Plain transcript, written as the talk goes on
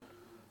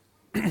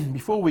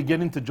before we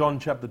get into John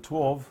chapter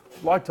 12,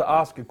 I'd like to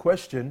ask a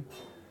question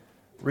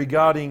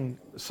regarding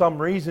some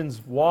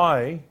reasons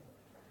why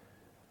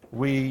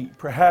we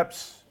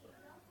perhaps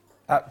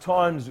at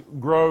times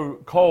grow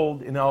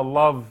cold in our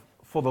love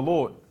for the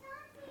Lord.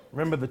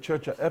 Remember the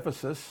church at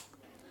Ephesus,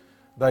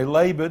 they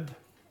labored,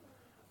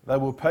 they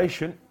were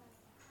patient,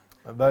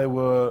 they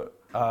were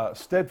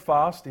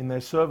steadfast in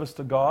their service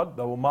to God,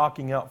 they were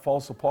marking out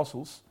false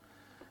apostles,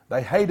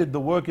 they hated the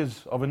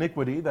workers of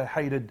iniquity, they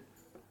hated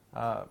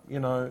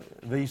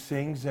these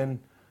things, and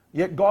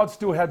yet God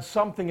still had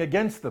something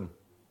against them.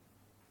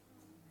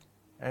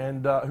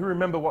 And who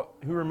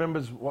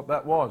remembers what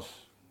that was?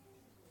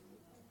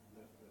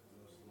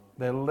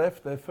 They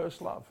left their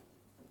first love.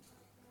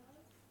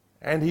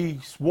 And he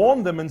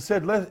warned them and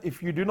said,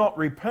 if you do not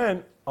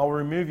repent, I'll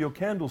remove your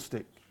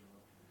candlestick.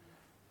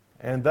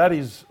 And that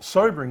is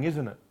sobering,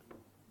 isn't it?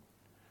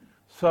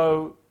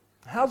 So,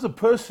 how does a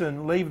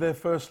person leave their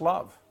first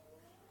love?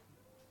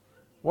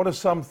 What are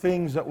some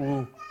things that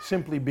will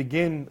simply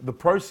begin the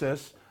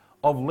process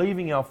of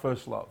leaving our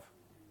first love?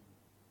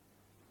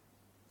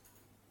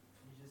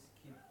 You just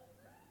keep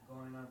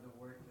going on the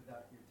work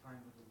without your time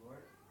with the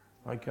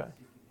Lord. Okay.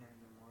 Seeking Him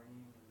in the morning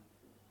and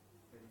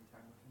spending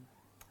time with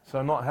Him.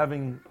 So not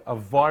having a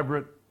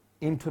vibrant,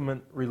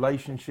 intimate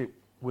relationship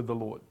with the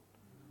Lord.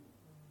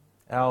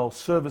 Our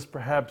service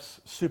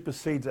perhaps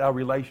supersedes our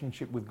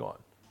relationship with God.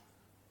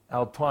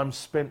 Our time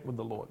spent with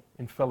the Lord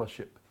in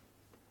fellowship.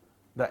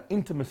 That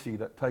intimacy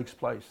that takes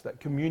place, that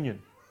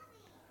communion.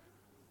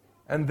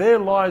 And there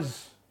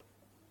lies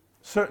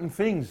certain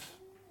things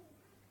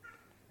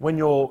when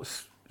you're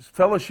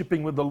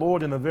fellowshipping with the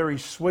Lord in a very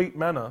sweet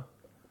manner,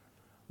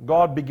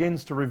 God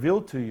begins to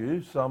reveal to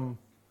you some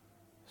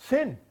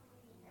sin.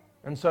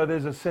 And so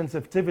there's a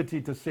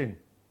sensitivity to sin.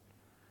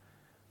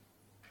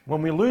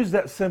 When we lose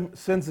that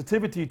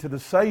sensitivity to the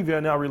Savior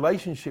and our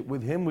relationship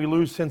with Him, we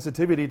lose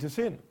sensitivity to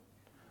sin.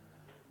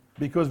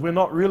 Because we're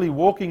not really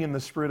walking in the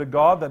Spirit of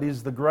God, that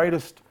is the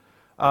greatest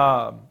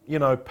power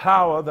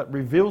that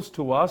reveals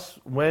to us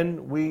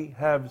when we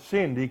have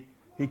sinned.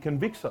 He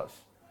convicts us.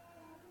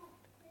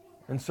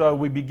 And so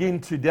we begin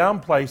to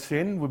downplay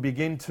sin, we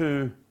begin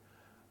to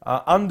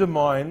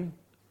undermine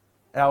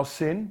our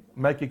sin,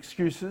 make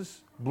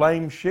excuses,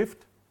 blame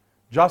shift,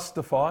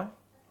 justify.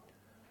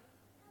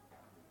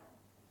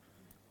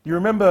 You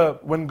remember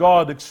when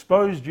God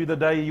exposed you the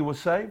day you were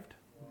saved?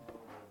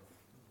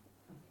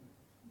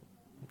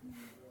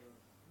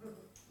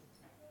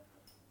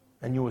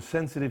 And you were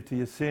sensitive to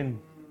your sin.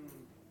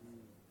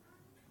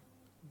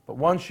 But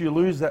once you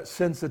lose that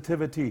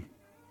sensitivity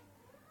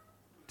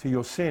to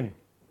your sin,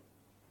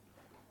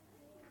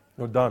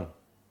 you're done.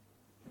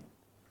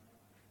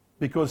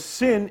 Because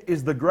sin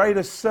is the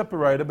greatest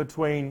separator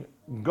between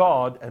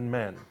God and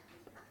man.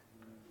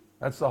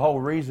 That's the whole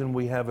reason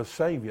we have a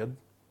Savior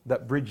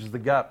that bridges the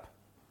gap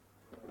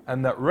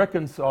and that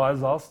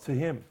reconciles us to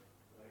Him.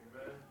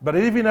 Amen. But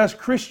even as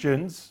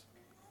Christians,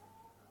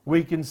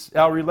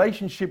 our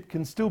relationship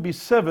can still be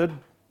severed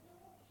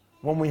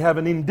when we have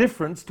an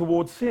indifference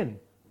towards sin.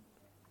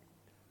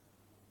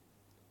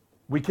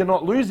 We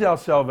cannot lose our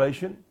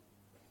salvation,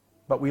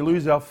 but we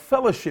lose our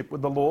fellowship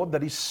with the Lord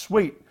that is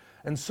sweet.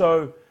 And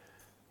so,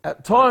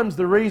 at times,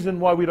 the reason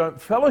why we don't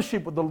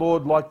fellowship with the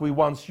Lord like we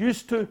once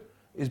used to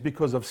is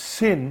because of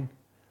sin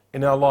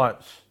in our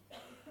lives.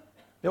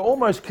 They're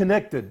almost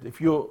connected. If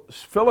you're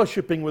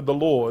fellowshipping with the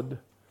Lord,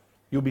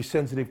 you'll be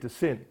sensitive to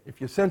sin. If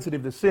you're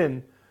sensitive to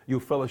sin, you'll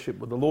fellowship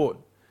with the Lord.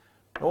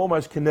 They're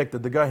almost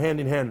connected. They go hand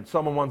in hand.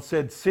 Someone once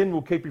said, sin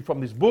will keep you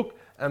from this book,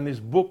 and this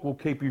book will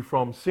keep you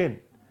from sin.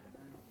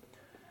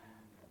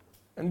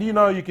 And do you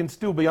know you can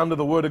still be under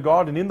the Word of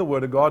God and in the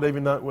Word of God,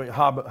 even though we're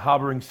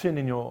harboring sin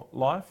in your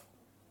life?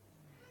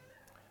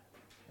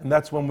 And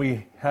that's when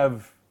we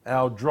have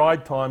our dry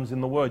times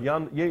in the Word. You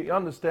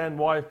understand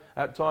why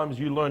at times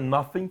you learn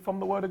nothing from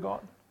the Word of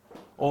God?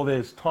 Or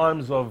there's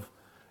times of,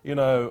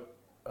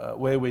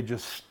 where we're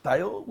just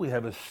stale. We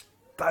have a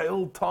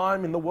stale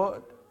time in the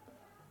Word.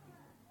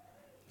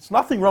 There's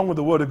nothing wrong with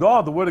the Word of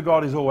God. The Word of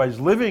God is always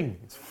living.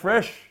 It's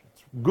fresh.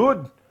 It's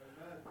good.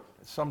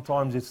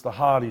 Sometimes it's the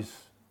heart is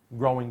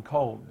growing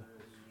cold.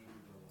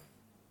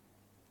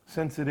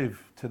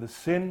 Sensitive to the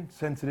sin,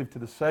 sensitive to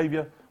the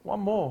Savior.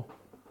 One more.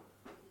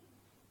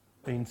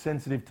 Being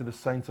sensitive to the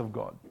saints of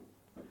God.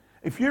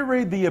 If you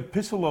read the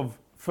epistle of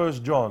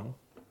 1 John,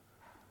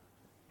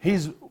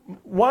 his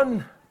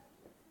one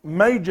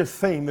major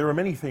theme, there are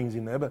many things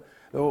in there, but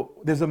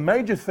there's a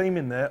major theme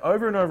in there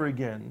over and over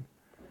again.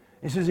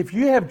 It says, if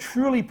you have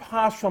truly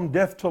passed from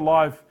death to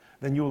life,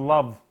 then you'll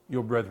love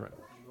your brethren.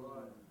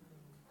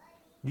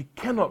 You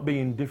cannot be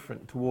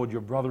indifferent toward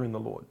your brother in the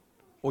Lord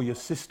or your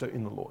sister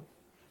in the Lord.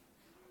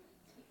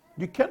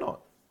 You cannot.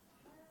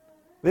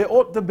 There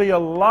ought to be a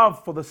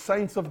love for the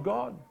saints of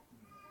God.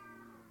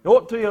 There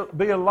ought to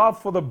be a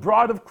love for the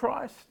bride of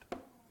Christ.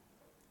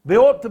 There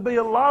ought to be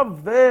a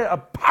love there, a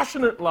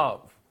passionate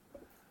love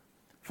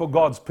for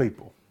God's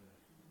people.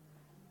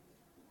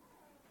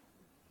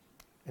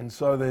 And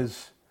so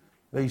there's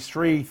these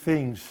three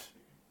things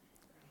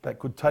that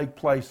could take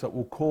place that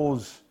will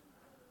cause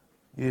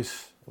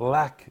this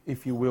lack,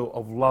 if you will,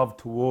 of love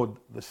toward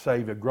the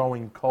Savior,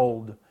 growing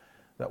cold,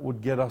 that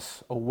would get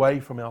us away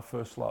from our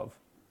first love.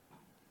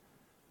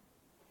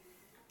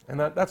 And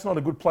that's not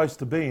a good place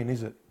to be in,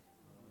 is it?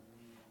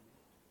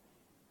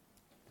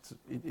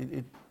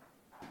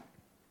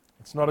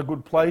 It's not a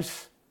good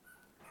place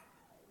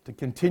to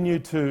continue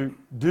to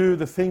do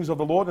the things of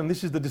the Lord. And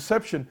this is the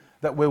deception,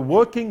 that we're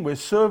working, we're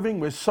serving,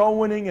 we're soul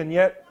winning, and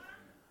yet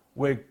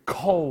we're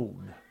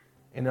cold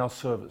in our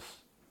service.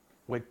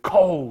 We're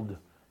cold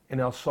in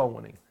our soul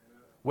winning.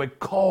 We're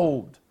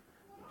cold.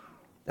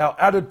 Our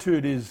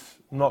attitude is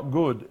not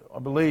good. I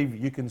believe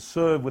you can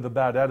serve with a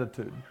bad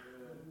attitude.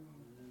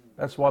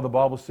 That's why the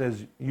Bible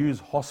says, use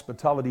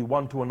hospitality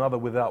one to another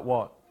without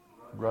what?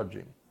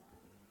 Grudging.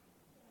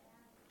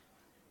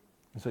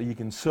 And so you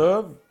can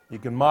serve, you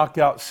can mark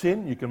out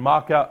sin, you can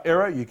mark out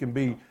error, you can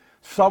be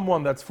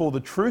someone that's for the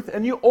truth,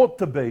 and you ought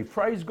to be.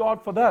 Praise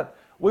God for that.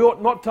 We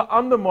ought not to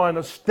undermine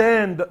or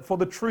stand for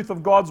the truth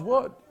of God's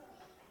word.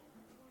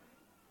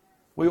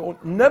 We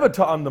ought never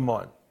to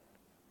undermine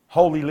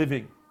holy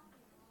living,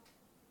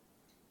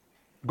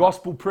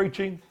 gospel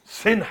preaching,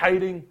 sin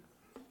hating.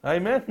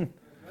 Amen.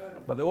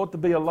 But there ought to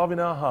be a love in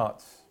our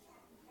hearts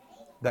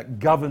that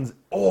governs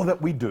all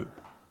that we do,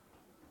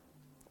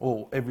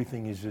 or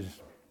everything is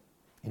just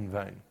in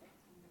vain.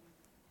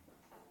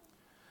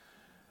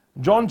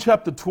 John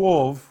chapter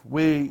 12,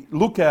 we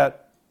look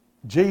at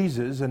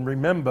Jesus and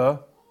remember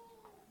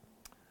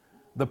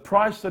the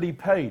price that he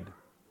paid.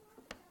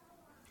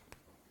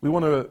 We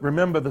want to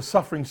remember the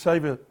suffering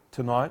Savior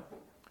tonight.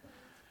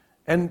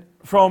 And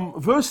from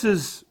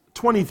verses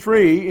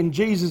 23, and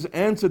Jesus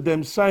answered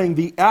them, saying,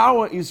 the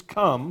hour is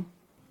come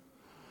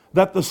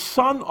that the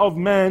Son of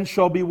Man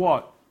shall be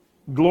what?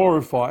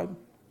 Glorified.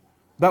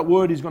 That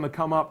word is going to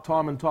come up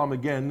time and time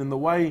again. And the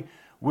way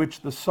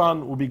which the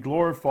Son will be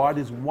glorified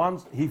is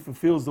once he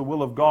fulfills the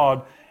will of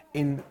God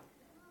in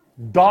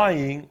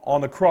dying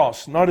on a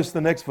cross. Notice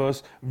the next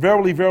verse.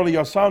 Verily, verily,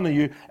 I say unto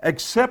you,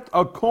 except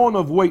a corn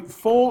of wheat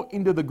fall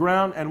into the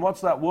ground, and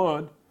what's that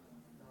word?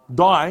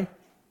 Die.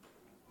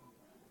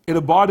 It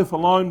abideth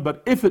alone,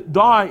 but if it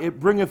die, it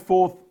bringeth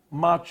forth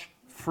much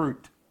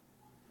fruit.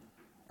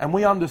 And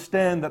we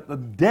understand that the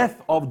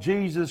death of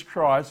Jesus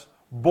Christ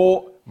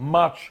bore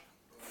much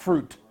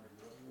fruit.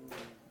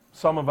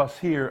 Some of us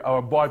here are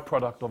a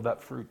byproduct of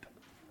that fruit.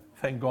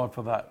 Thank God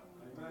for that.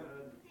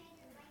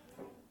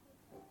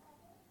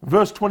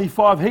 Verse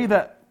 25, he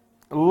that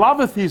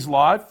loveth his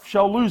life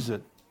shall lose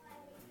it,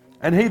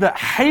 and he that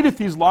hateth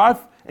his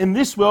life in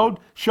this world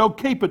shall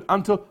keep it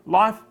unto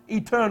life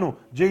eternal.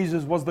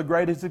 Jesus was the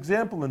greatest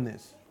example in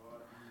this.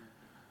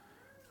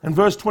 And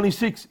verse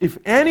 26, if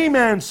any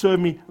man serve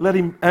me, let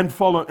him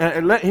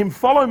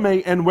follow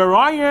me, and where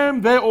I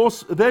am,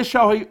 there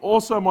shall he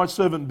also my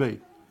servant be.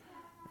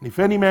 And if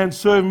any man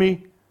serve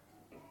me,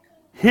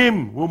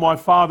 him will my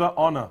Father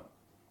honor.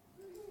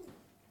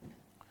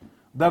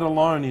 That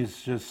alone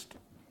is just,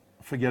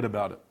 forget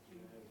about it.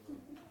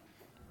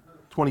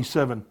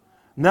 27.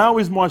 Now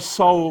is my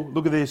soul,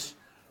 look at this,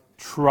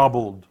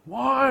 troubled.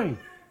 Why?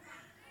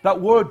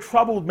 That word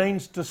troubled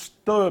means to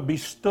stir, be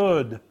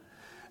stirred.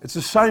 It's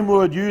the same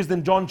word used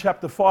in John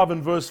chapter 5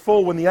 and verse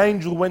 4 when the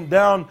angel went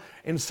down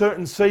in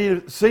certain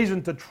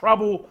season to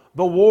trouble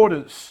the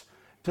waters,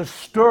 to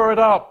stir it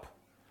up.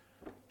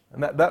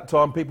 And at that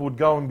time people would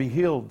go and be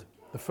healed.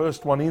 The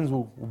first one in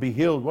will be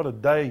healed. What a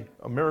day,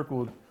 a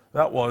miracle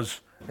that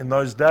was in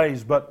those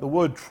days. But the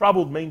word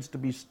troubled means to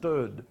be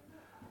stirred.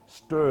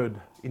 Stirred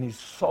in his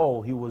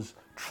soul. He was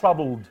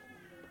troubled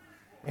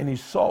in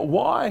his soul.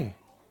 Why?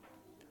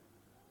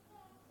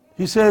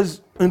 He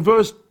says in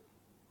verse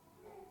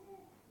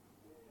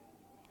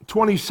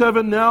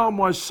 27, now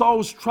my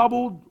soul's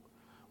troubled.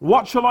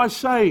 What shall I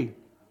say?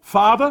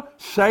 Father,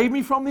 save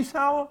me from this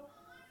hour?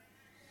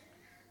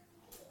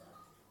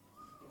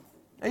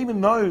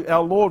 Even though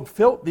our Lord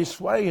felt this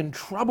way and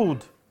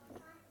troubled,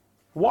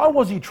 why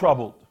was he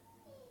troubled?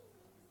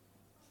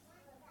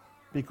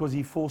 Because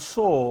he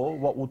foresaw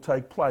what will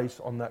take place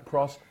on that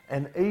cross,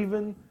 and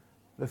even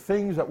the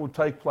things that will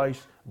take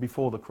place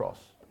before the cross.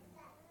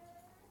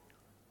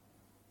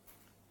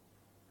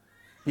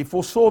 He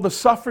foresaw the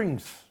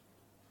sufferings.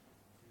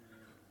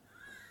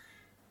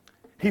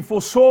 He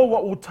foresaw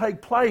what will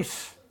take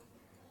place.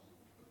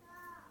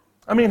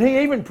 I mean, he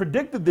even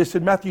predicted this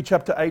in Matthew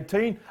chapter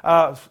 18,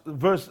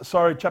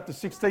 chapter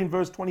 16,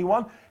 verse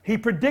 21. He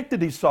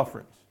predicted his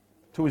sufferings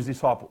to his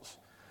disciples.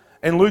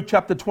 In Luke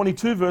chapter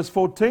 22, verse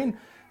 14,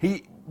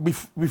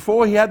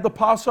 before he had the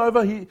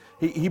Passover, he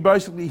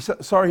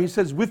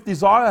says, with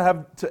desire I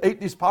have to eat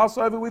this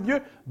Passover with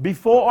you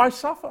before I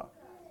suffer.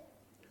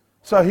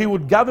 So he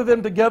would gather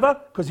them together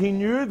because he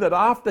knew that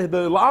after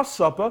the Last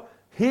Supper,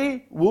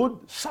 he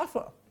would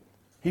suffer.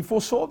 He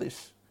foresaw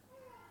this.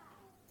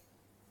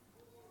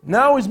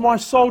 Now is my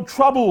soul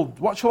troubled.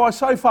 What shall I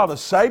say, Father?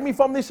 Save me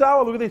from this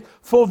hour. Look at this.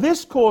 For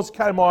this cause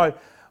came I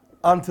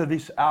unto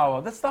this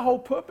hour. That's the whole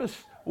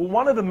purpose. Well,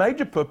 one of the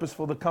major purposes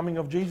for the coming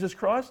of Jesus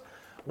Christ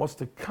was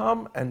to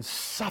come and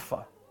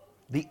suffer.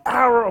 The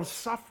hour of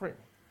suffering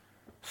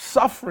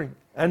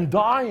and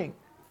dying.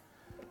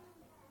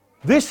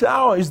 This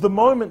hour is the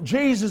moment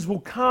Jesus will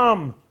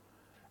come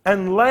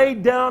and lay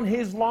down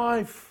his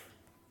life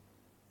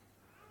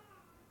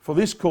for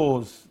this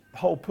cause, the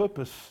whole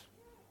purpose.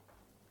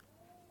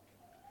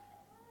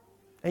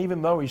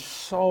 Even though his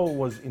soul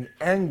was in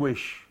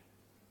anguish,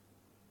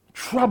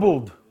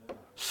 troubled,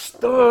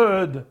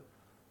 stirred,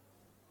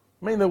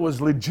 I mean, there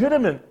was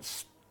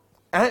legitimate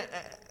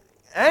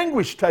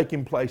anguish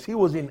taking place. He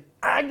was in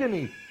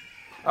agony.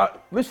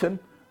 Listen,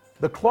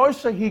 the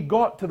closer he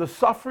got to the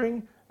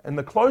suffering and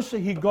the closer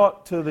he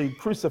got to the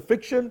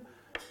crucifixion,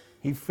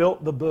 he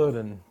felt the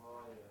burden.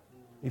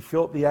 He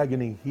felt the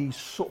agony. He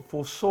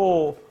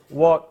foresaw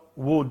what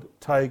would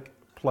take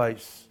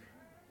place.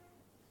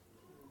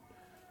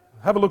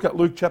 Have a look at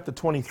Luke chapter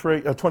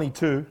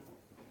 22, and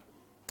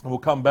we'll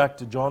come back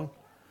to John.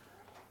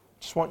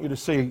 Just want you to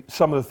see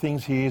some of the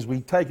things here as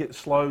we take it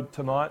slow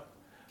tonight,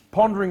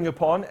 pondering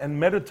upon and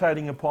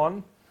meditating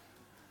upon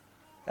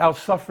our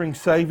suffering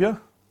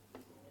Saviour.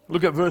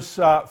 Look at verse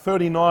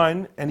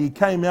 39. And he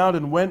came out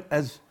and went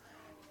as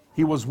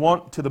he was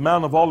wont to the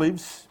Mount of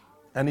Olives,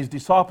 and his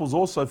disciples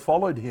also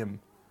followed him.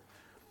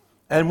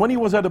 And when he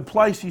was at a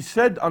place, he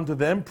said unto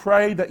them,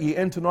 Pray that ye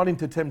enter not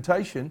into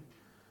temptation.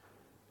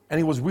 And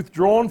he was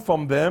withdrawn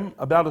from them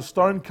about a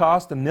stone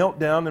cast, and knelt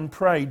down and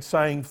prayed,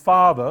 saying,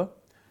 Father.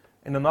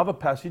 In another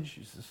passage,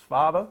 he says,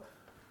 Father.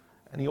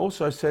 And he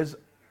also says,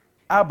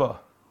 Abba.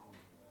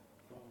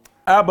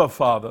 Abba,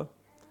 Father.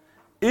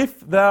 If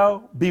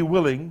thou be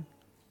willing,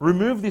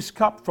 remove this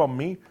cup from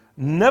me.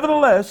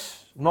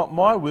 Nevertheless, not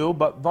my will,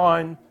 but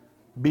thine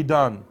be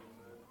done.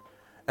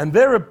 And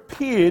there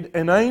appeared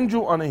an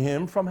angel unto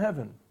him from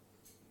heaven,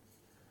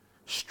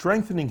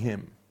 strengthening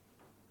him.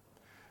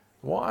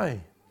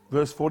 Why?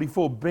 Verse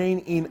 44, being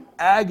in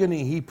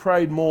agony, he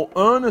prayed more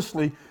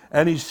earnestly,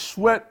 and his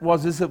sweat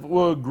was as if it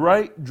were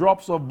great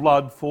drops of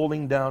blood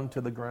falling down to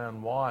the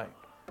ground. Why?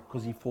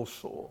 Because he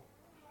foresaw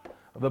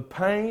the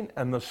pain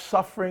and the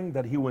suffering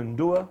that he will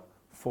endure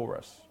for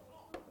us.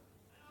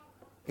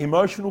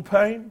 Emotional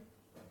pain.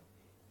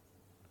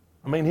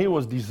 I mean, he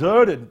was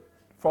deserted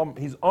from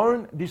his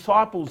own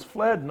disciples,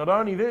 fled. Not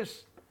only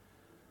this,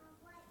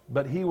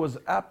 but he was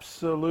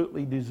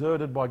absolutely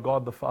deserted by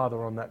God the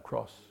Father on that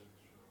cross.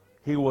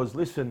 He was,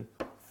 listen,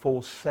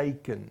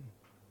 forsaken.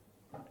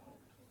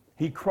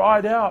 He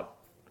cried out,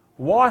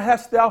 Why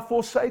hast thou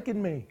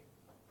forsaken me?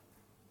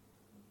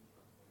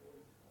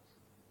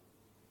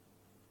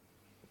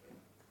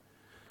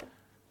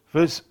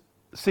 Verse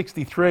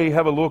 63,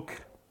 have a look.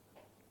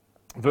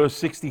 Verse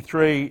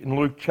 63 in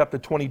Luke chapter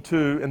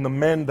 22, and the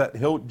men that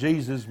held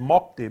Jesus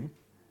mocked him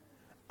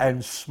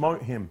and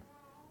smote him.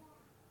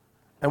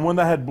 And when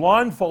they had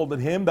blindfolded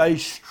him, they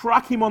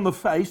struck him on the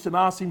face and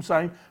asked him,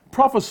 saying,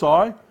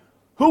 Prophesy,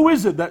 who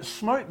is it that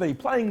smote thee?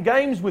 Playing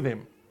games with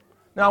him.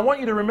 Now I want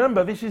you to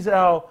remember, this is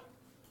our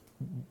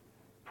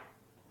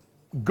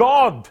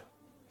God.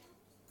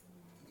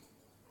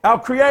 Our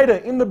Creator.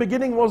 In the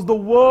beginning was the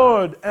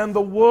Word, and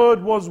the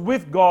Word was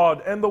with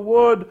God, and the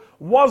Word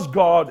was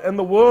God, and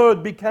the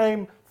Word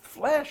became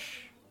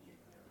flesh.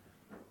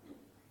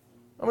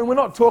 I mean, we're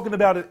not talking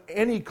about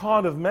any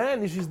kind of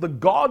man. This is the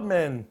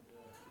God-man,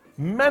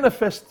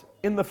 manifest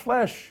in the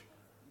flesh.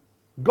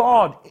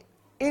 God,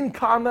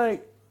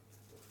 incarnate,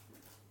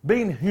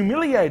 being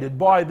humiliated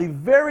by the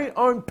very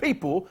own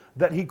people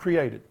that He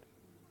created,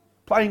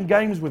 playing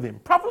games with Him.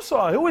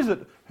 Prophesy, who is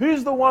it?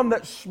 Who's the one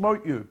that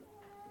smote you?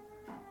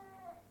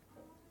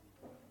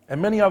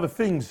 And many other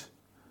things.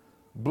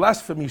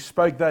 Blasphemy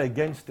spoke they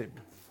against Him.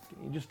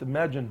 Can you just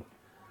imagine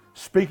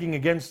speaking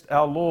against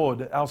our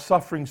Lord, our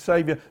suffering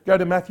Saviour? Go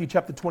to Matthew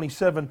chapter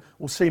 27.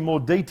 We'll see more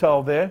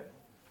detail there.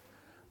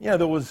 Yeah,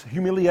 there was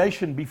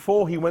humiliation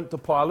before He went to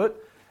Pilate,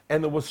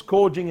 and there was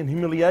scourging and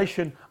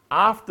humiliation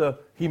after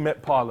He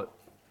met Pilate.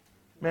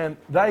 Man,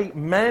 they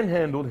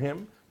manhandled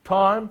Him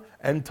time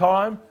and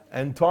time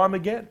and time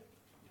again.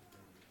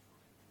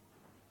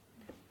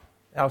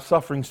 Our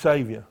suffering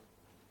Saviour.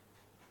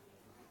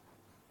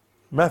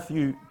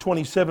 Matthew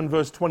 27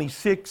 verse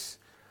 26.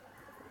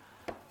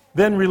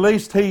 Then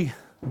released He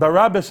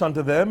Barabbas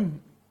unto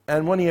them,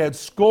 and when He had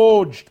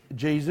scourged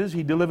Jesus,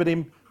 He delivered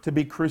Him to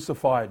be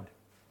crucified.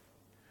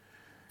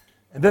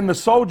 And then the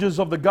soldiers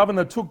of the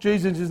governor took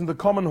Jesus into the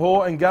common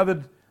hall and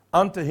gathered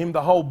unto Him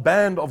the whole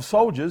band of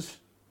soldiers,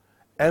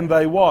 and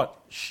they what?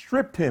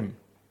 Stripped Him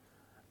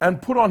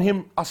and put on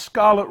Him a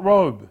scarlet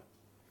robe.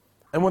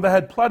 And when they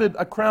had plaited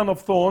a crown of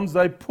thorns,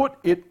 they put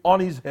it on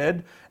His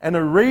head and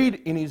a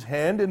reed in His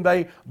hand, and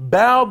they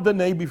bowed the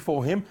knee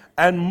before Him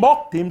and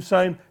mocked Him,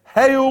 saying,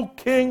 Hail,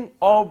 King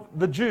of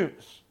the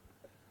Jews.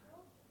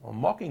 Or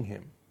mocking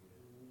Him.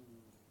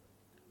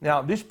 Now,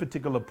 at this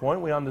particular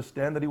point, we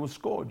understand that He was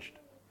scourged.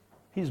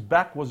 His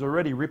back was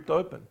already ripped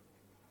open.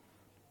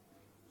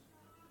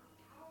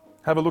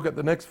 Have a look at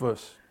the next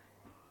verse.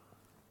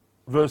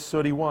 Verse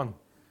 31.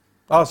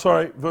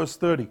 Verse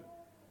 30.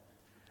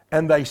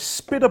 And they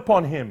spit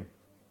upon Him.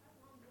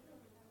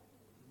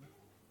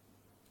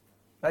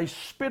 They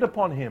spit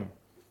upon Him.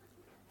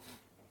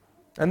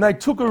 And they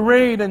took a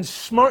reed and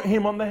smote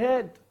Him on the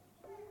head.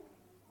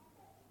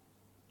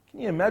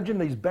 Can you imagine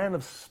these band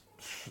of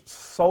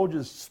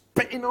soldiers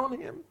spitting on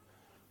him.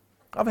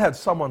 I've had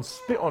someone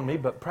spit on me,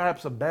 but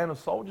perhaps a band of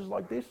soldiers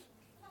like this,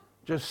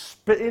 just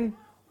spitting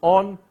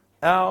on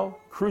our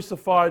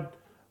crucified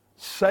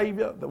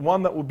Savior, the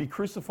one that will be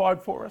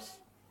crucified for us,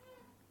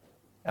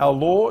 our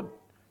Lord.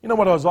 You know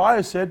what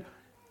Isaiah said?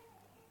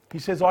 He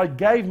says, I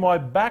gave my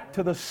back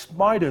to the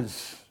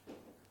smiters.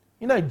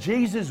 You know,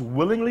 Jesus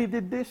willingly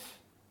did this.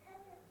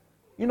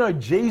 You know,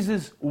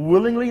 Jesus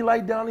willingly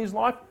laid down his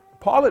life.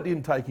 Pilate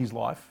didn't take his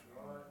life.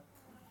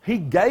 He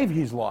gave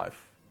his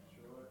life.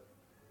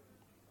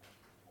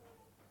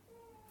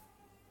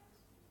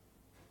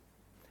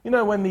 You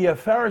know, when the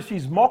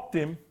Pharisees mocked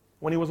him,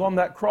 when he was on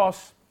that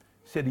cross,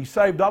 said he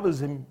saved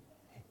others,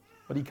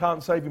 but he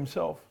can't save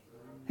himself.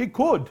 He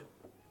could.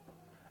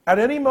 At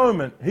any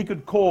moment, he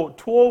could call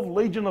 12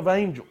 legion of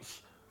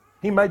angels.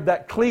 He made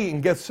that clear in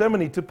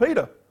Gethsemane to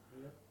Peter.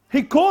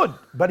 He could,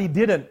 but he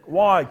didn't.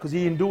 Why? Because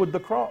he endured the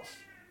cross.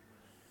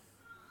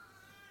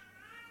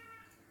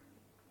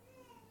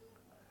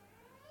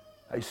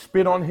 They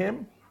spit on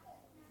him.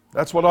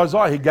 That's what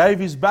Isaiah, he gave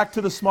his back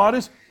to the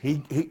smiters,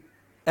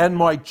 and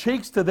my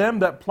cheeks to them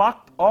that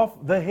plucked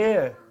off the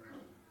hair.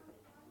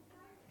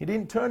 He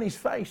didn't turn his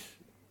face.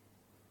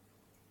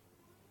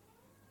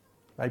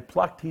 They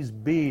plucked his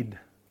beard.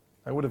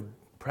 They would have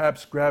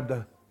perhaps grabbed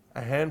a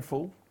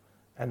handful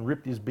and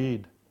ripped his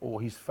beard or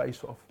his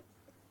face off.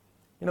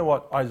 You know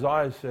what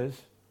Isaiah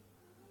says?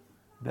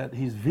 That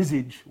his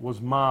visage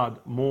was marred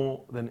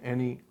more than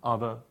any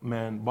other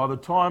man. By the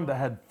time they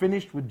had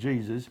finished with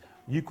Jesus,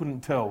 you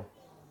couldn't tell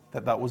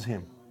that that was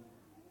him.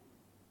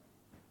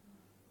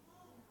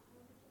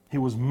 He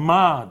was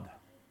marred.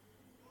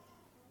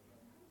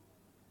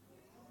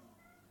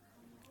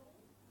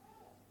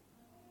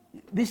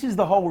 This is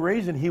the whole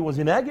reason he was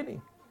in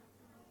agony.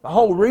 The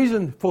whole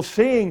reason for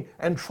seeing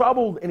and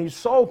troubled in his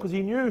soul, because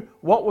he knew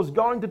what was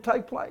going to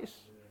take place.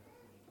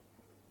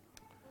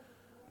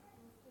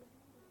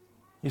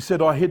 He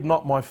said, I hid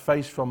not my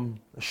face from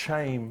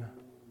shame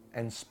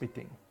and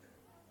spitting.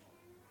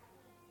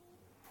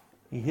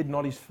 He hid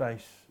not his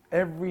face.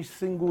 Every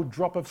single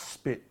drop of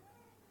spit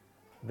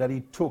that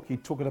he took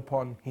it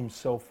upon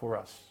himself for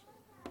us.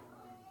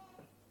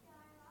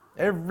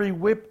 Every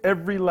whip,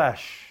 every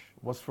lash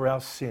was for our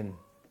sin.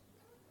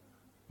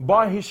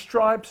 By his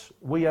stripes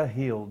we are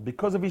healed.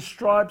 Because of his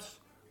stripes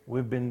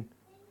we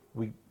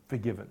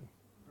forgiven.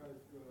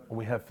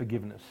 We have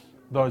forgiveness.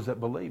 Those that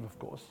believe, of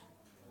course.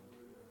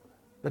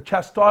 The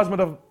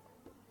chastisement of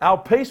our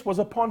peace was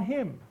upon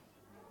him.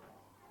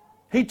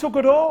 He took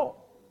it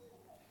all.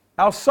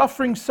 Our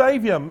suffering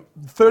Saviour,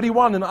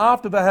 31, and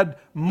after they had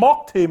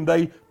mocked him,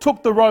 they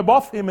took the robe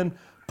off him and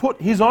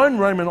put his own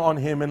raiment on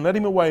him and led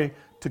him away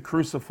to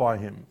crucify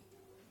him.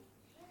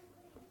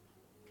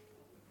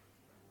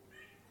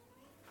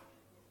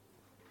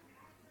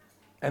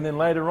 And then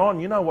later on,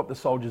 you know what the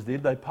soldiers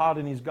did? They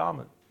parted his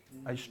garment.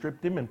 They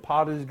stripped him and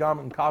parted his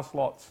garment and cast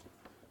lots.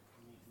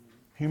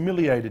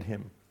 Humiliated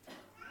him.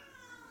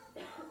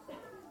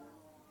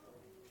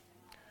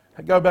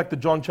 Go back to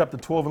John chapter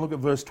 12 and look at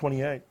verse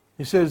 28.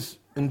 He says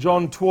in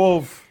John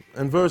 12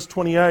 and verse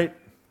 28,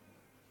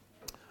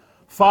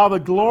 Father,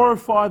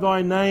 glorify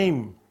thy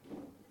name.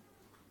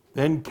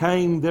 Then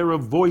came there a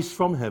voice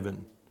from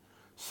heaven,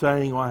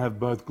 saying, I have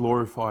both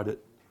glorified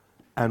it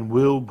and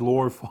will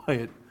glorify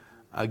it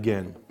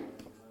again.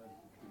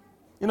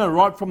 You know,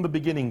 right from the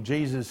beginning,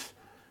 Jesus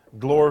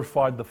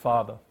glorified the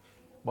Father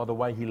by the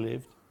way he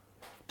lived.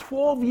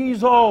 12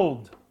 years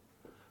old.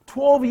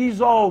 12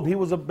 years old, he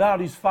was about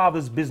his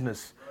Father's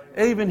business.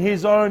 Even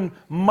his own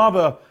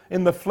mother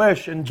in the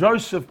flesh and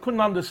Joseph couldn't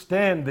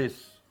understand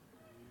this.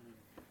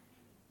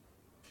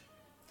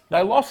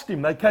 They lost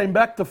him. They came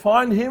back to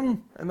find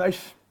him and they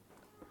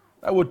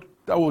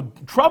were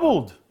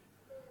troubled.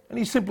 And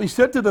he simply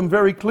said to them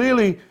very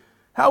clearly,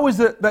 how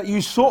is it that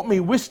you sought me?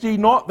 Wist ye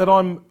not that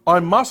I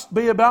must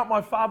be about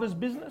my Father's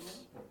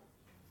business?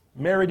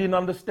 Mary didn't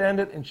understand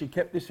it and she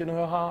kept this in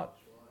her heart.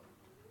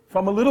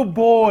 From a little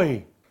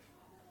boy,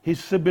 he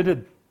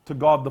submitted to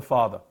God the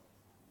Father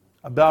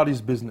about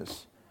his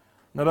business.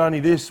 Not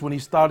only this, when he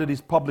started his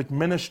public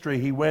ministry,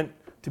 he went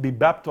to be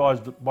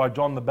baptized by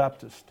John the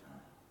Baptist.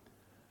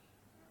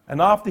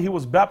 And after he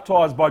was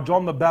baptized by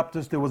John the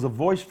Baptist, there was a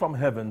voice from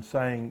heaven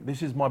saying,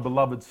 this is my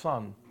beloved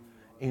Son,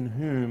 in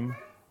whom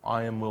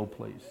I am well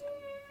pleased.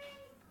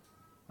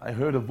 I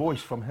heard a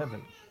voice from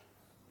heaven.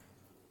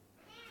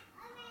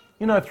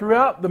 You know,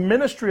 throughout the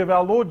ministry of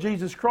our Lord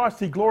Jesus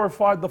Christ, he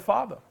glorified the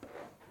Father.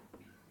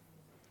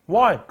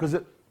 Why? Because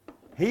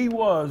he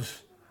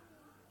was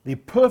the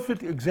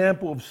perfect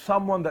example of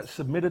someone that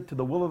submitted to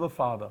the will of the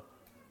Father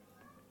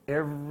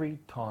every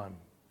time.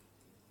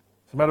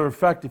 As a matter of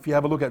fact, if you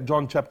have a look at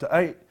John chapter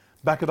 8,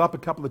 back it up a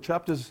couple of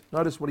chapters,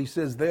 notice what he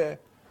says there.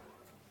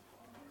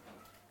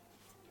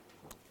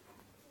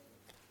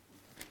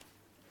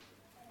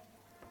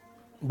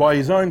 By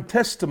his own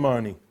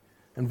testimony.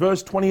 In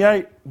verse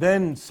 28,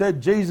 then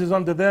said Jesus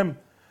unto them,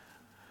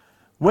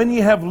 when ye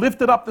have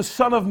lifted up the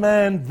Son of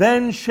Man,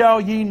 then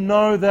shall ye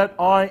know that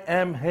I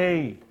am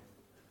he.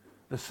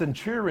 The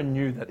centurion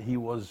knew that he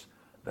was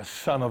the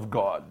Son of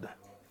God.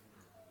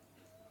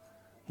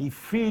 He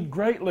feared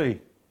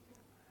greatly.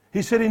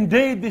 He said,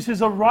 indeed, this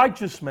is a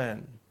righteous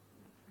man.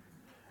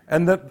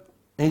 And that,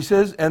 he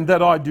says, and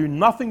that I do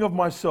nothing of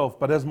myself,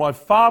 but as my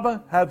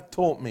Father hath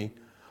taught me,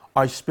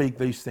 I speak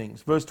these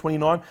things. Verse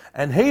 29,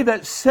 and he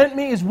that sent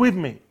me is with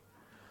me.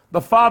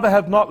 The Father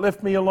hath not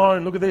left me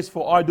alone. Look at this,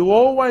 for I do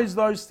always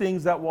those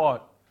things that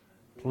what?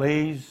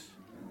 Please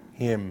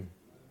him.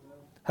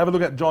 Have a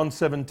look at John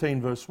 17,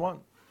 verse 1.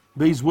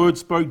 These words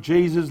spoke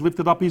Jesus,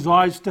 lifted up his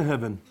eyes to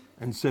heaven,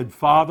 and said,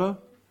 Father,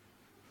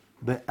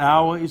 the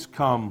hour is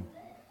come.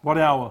 What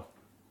hour?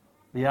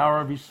 The hour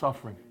of his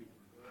suffering.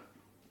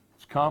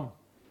 It's come.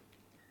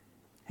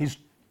 He's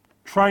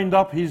trained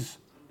up his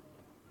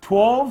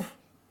 12.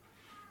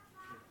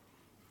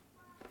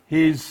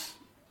 He's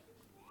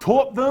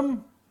taught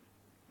them.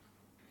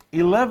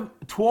 11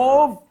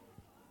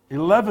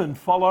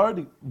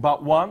 followed,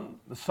 but one,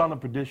 the son of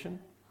perdition.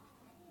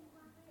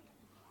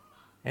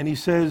 And he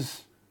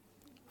says,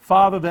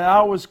 Father, the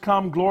hour is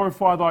come,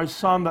 glorify thy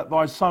Son, that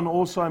thy Son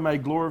also may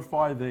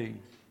glorify thee.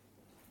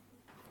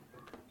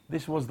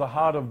 This was the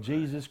heart of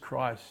Jesus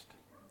Christ,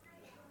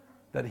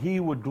 that he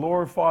would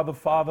glorify the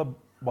Father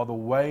by the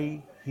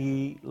way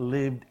he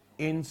lived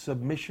in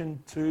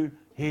submission to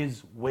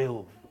his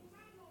will.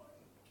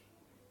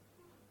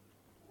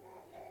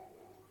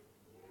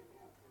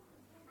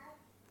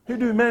 Who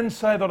do men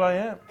say that I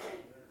am?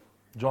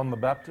 John the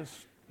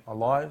Baptist,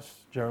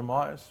 Elias,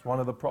 Jeremiah, one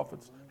of the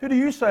prophets. Who do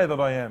you say that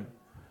I am?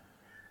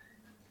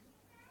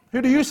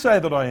 Who do you say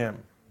that I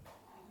am?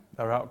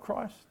 Thou art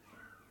Christ,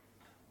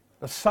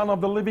 the Son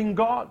of the living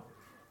God.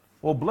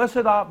 Well,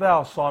 blessed art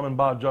thou, Simon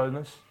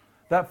Bar-Jonas,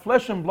 that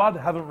flesh and blood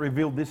haven't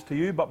revealed this to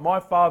you, but my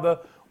Father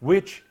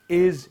which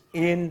is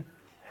in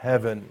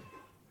heaven.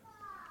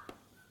 I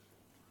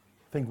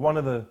think one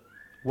of the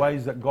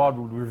ways that God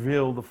would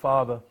reveal the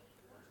Father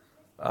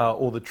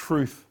or the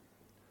truth,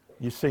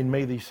 you've seen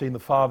me, you've seen the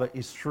Father,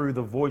 is through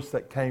the voice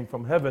that came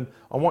from heaven.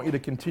 I want you to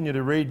continue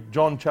to read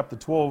John chapter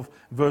 12,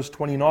 verse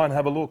 29.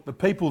 Have a look. The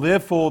people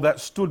therefore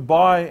that stood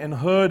by and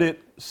heard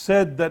it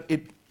said that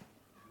it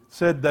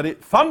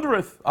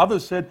thundereth.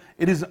 Others said,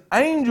 it is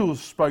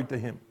angels spoke to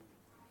him.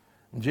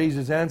 And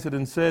Jesus answered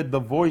and said, the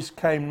voice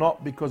came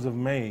not because of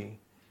me,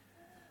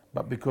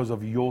 but because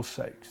of your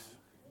sakes.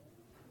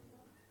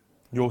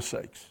 Your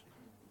sakes.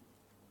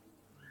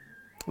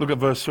 Look at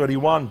verse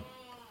 31.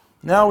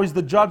 Now is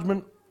the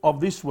judgment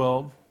of this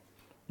world.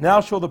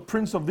 Now shall the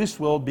prince of this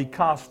world be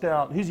cast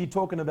out. Who's he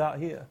talking about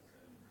here?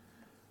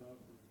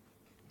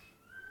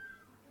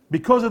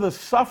 Because of the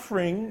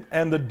suffering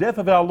and the death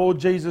of our Lord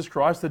Jesus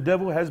Christ, the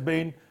devil has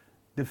been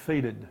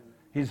defeated.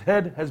 His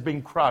head has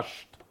been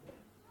crushed.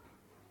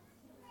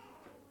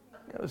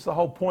 That's the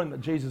whole point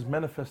that Jesus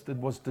manifested,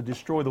 was to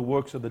destroy the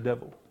works of the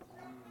devil.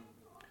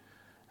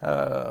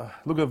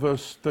 Look at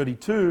verse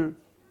 32.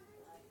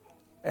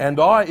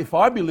 And I, if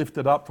I be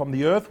lifted up from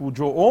the earth, will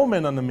draw all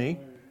men unto me.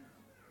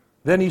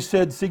 Then he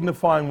said,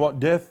 signifying what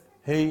death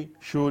he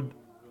should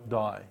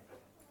die.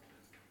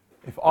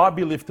 If I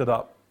be lifted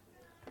up,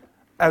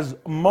 as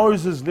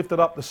Moses lifted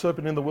up the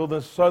serpent in the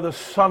wilderness, so the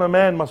Son of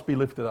Man must be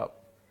lifted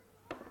up.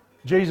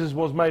 Jesus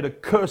was made a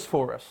curse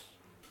for us.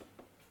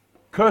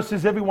 Cursed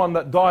is everyone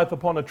that dieth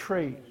upon a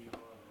tree.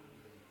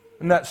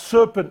 And that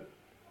serpent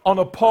on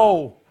a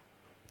pole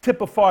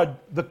typified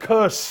the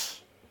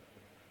curse.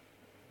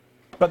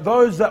 But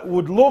those that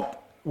would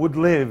look would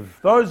live.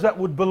 Those that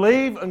would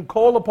believe and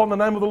call upon the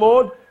name of the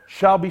Lord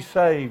shall be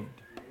saved.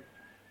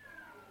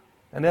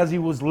 And as he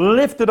was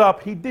lifted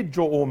up, he did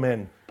draw all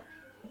men,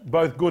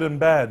 both good and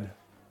bad,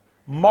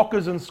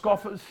 mockers and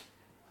scoffers,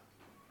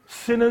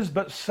 sinners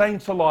but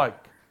saints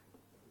alike,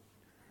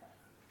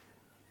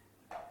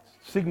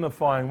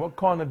 signifying what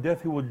kind of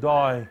death he would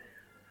die.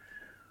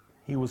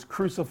 He was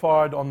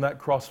crucified on that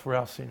cross for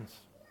our sins.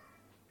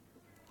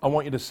 I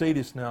want you to see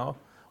this now.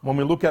 When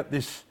we look at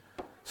this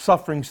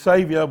suffering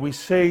Saviour, we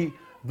see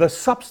the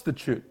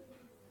substitute.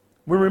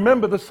 We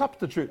remember the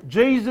substitute.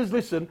 Jesus,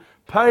 listen,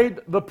 paid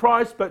the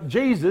price, but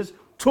Jesus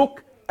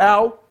took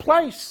our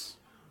place.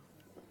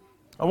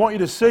 I want you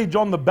to see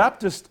John the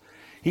Baptist.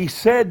 He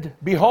said,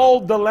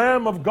 behold the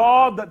Lamb of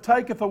God that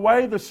taketh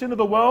away the sin of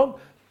the world,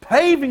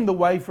 paving the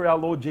way for our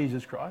Lord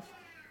Jesus Christ.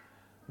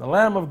 The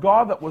Lamb of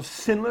God that was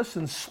sinless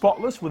and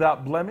spotless,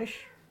 without blemish.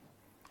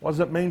 What does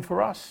it mean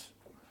for us?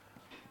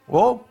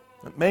 Well,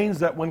 it means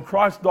that when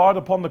Christ died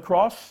upon the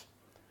cross,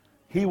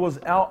 he was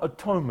our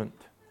atonement.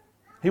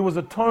 He was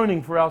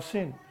atoning for our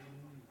sin.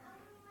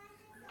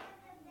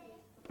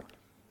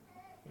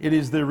 It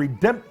is the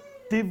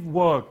redemptive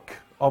work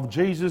of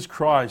Jesus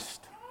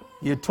Christ.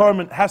 The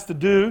atonement has to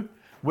do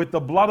with the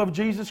blood of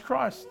Jesus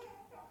Christ.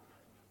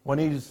 When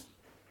he's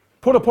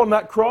put upon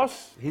that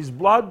cross, his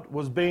blood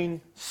was being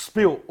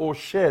spilt or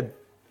shed.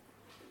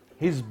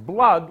 His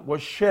blood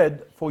was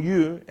shed for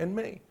you and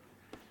me.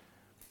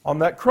 On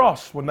that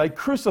cross, when they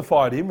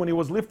crucified him, when he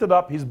was lifted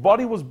up, his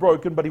body was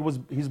broken, but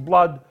his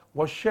blood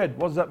was shed.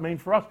 What does that mean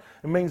for us?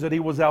 It means that he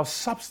was our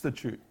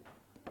substitute.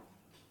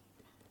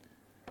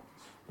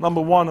 Number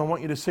one, I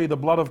want you to see the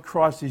blood of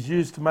Christ is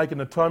used to make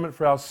an atonement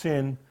for our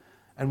sin,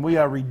 and we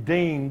are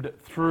redeemed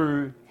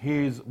through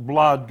His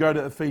blood. Go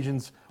to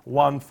Ephesians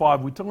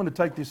 1:5. We're going to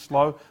take this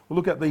slow. We'll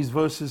look at these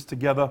verses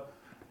together.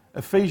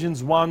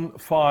 Ephesians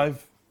 1:5.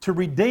 To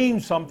redeem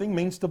something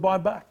means to buy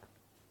back.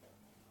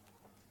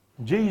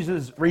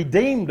 Jesus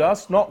redeemed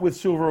us, not with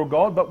silver or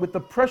gold, but with the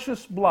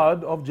precious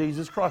blood of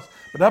Jesus Christ.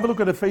 But have a look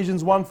at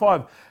Ephesians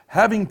 1:5.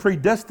 Having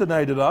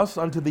predestinated us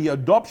unto the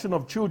adoption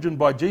of children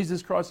by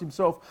Jesus Christ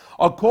Himself,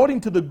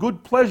 according to the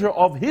good pleasure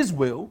of His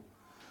will,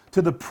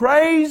 to the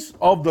praise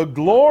of the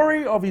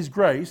glory of His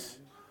grace,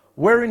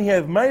 wherein He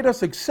hath made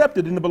us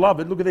accepted in the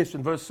beloved. Look at this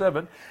in verse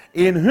 7.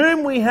 In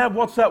whom we have,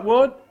 what's that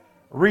word?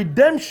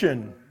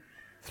 Redemption.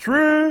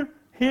 Through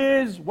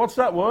His, what's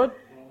that word?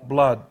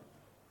 Blood.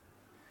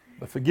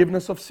 The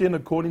forgiveness of sin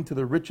according to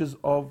the riches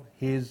of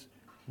His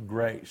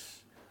grace.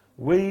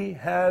 We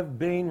have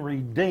been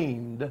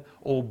redeemed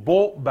or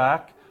bought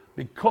back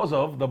because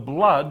of the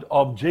blood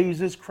of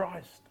Jesus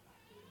Christ.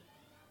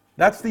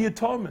 That's the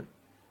atonement.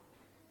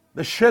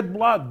 The shed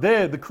blood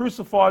there, the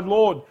crucified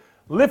Lord,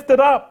 lifted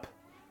up.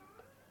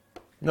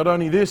 Not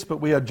only this,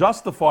 but we are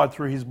justified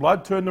through His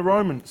blood. Turn to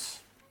Romans.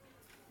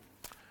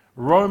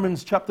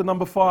 Romans chapter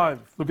number 5.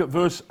 Look at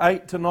verse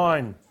 8 to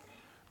 9.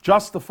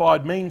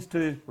 Justified means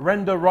to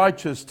render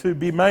righteous, to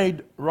be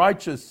made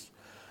righteous.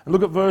 And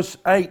look at verse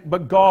 8.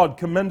 But God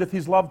commendeth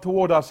His love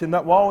toward us, in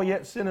that while we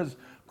yet sinners,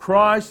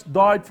 Christ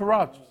died for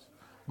us.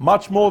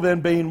 Much more than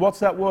being, what's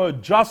that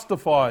word?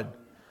 Justified.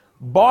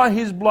 By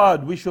His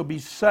blood we shall be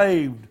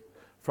saved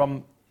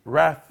from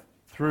wrath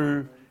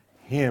through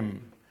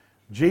Him.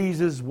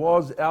 Jesus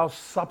was our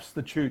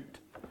substitute.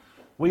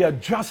 We are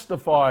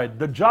justified,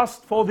 the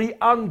just for the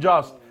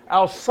unjust,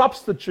 our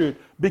substitute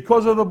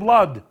because of the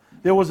blood.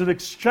 There was an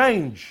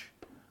exchange.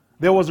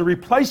 There was a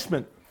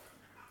replacement.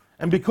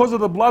 And because of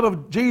the blood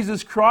of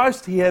Jesus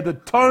Christ, He had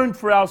atoned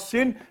for our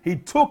sin. He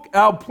took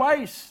our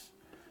place.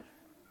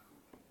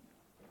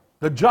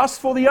 The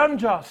just for the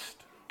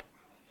unjust.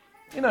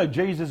 You know,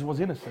 Jesus was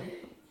innocent.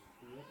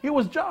 He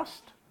was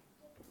just.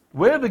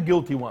 We're the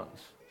guilty ones.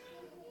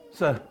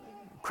 So,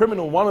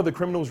 one of the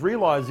criminals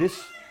realized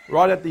this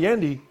right at the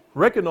end. He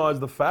recognized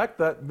the fact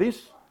that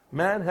this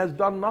man has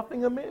done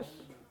nothing amiss.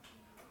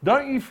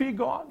 Don't you fear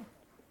God?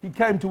 He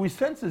came to his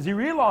senses. He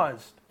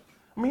realized.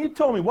 I mean, you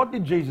tell me, what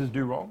did Jesus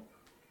do wrong?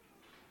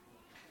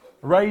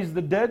 Raise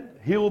the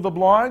dead, heal the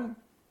blind,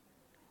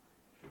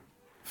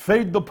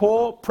 feed the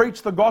poor,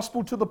 preach the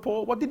gospel to the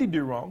poor. What did He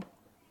do wrong?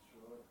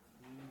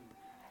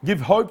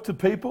 Give hope to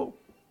people,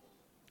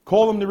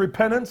 call them to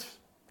repentance,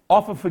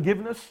 offer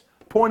forgiveness,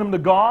 point them to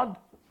God,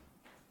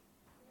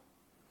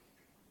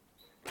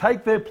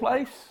 take their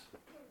place.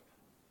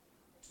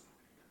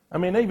 I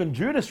mean, even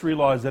Judas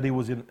realized that he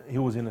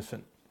was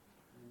innocent.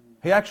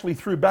 He actually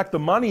threw back the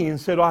money and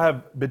said, I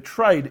have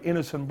betrayed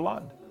innocent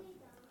blood.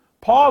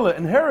 Pilate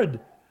and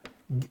Herod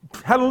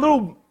had a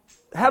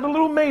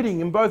little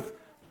meeting, and both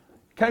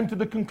came to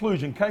the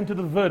conclusion, came to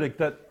the verdict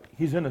that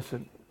he's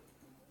innocent.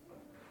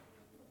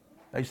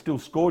 They still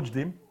scourged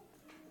Him,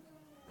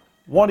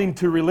 wanting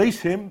to release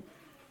Him.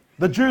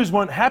 The Jews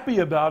weren't happy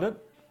about it.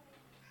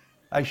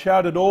 They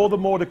shouted all the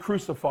more to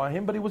crucify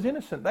Him, but He was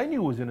innocent. They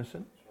knew He was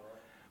innocent.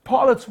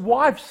 Pilate's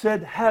wife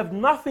said, have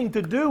nothing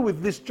to do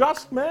with this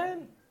just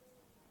man.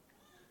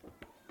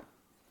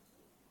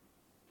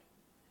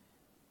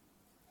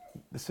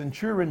 The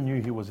centurion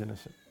knew he was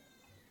innocent.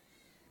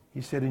 He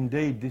said,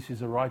 indeed, this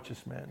is a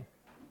righteous man.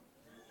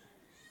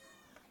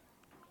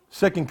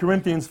 2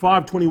 Corinthians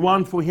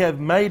 5:21, for He hath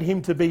made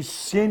Him to be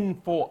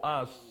sin for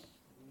us.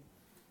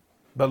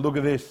 But look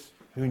at this,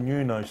 who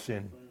knew no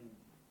sin.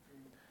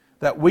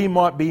 That we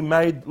might be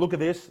made, look at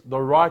this,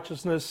 the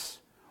righteousness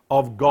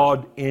of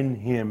God in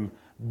Him,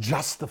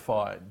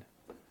 justified.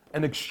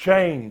 An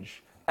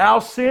exchange. Our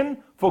sin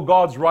for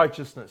God's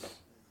righteousness.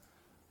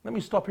 Let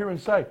me stop here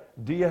and say,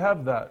 do you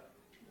have that?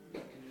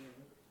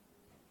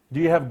 Do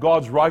you have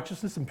God's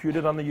righteousness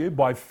imputed unto you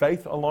by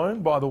faith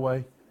alone? By the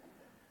way,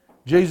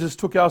 Jesus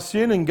took our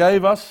sin and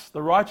gave us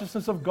the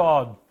righteousness of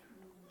God.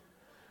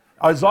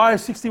 Isaiah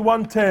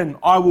 61:10,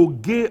 I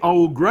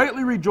will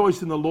greatly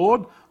rejoice in the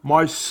Lord.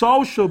 My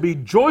soul shall be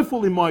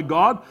joyful in my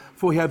God,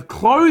 for He hath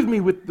clothed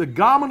me with the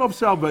garment of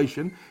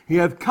salvation. He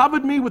hath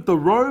covered me with the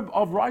robe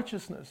of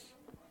righteousness.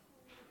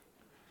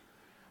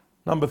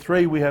 Number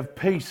 3, we have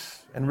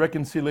peace and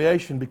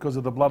reconciliation because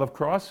of the blood of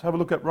Christ. Have a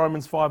look at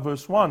Romans 5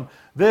 verse 1.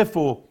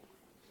 Therefore,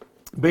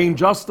 being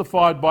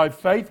justified by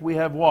faith, we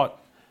have what?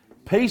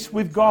 Peace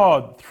with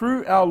God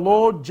through our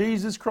Lord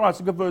Jesus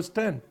Christ. Look at verse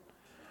 10.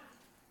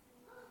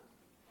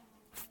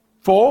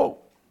 For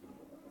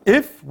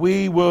if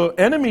we were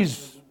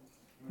enemies,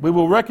 we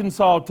were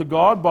reconciled to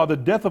God by the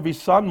death of His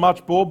Son,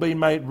 much more being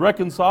made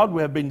reconciled.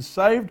 We have been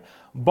saved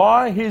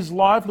by His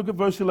life. Look at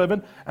verse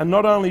 11. And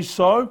not only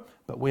so,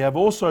 but we have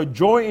also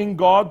joy in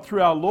God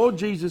through our Lord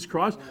Jesus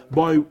Christ,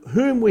 by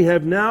whom we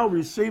have now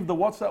received the,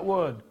 what's that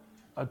word?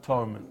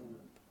 Atonement.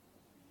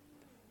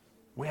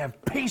 We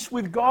have peace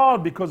with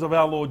God because of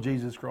our Lord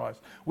Jesus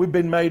Christ. We've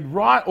been made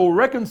right or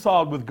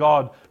reconciled with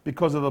God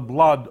because of the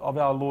blood of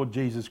our Lord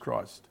Jesus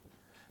Christ.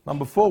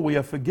 Number 4, we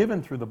are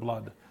forgiven through the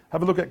blood.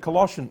 Have a look at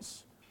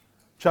Colossians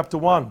chapter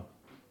 1.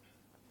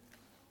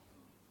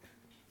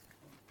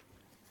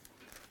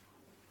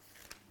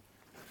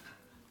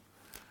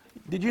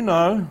 Did you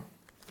know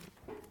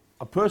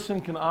a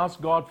person can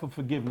ask God for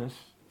forgiveness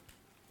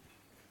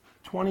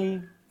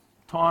 20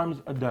 times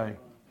a day?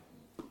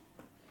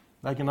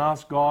 They can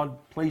ask God,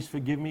 please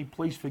forgive me,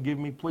 please forgive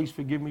me, please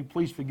forgive me,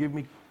 please forgive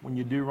me when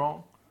you do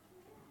wrong.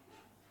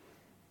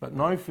 But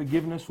no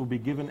forgiveness will be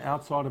given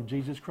outside of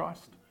Jesus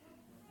Christ.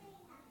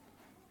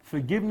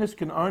 Forgiveness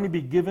can only be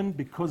given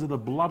because of the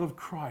blood of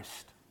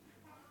Christ.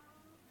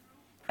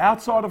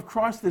 Outside of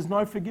Christ, there's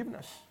no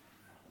forgiveness.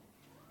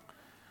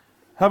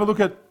 Have a look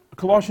at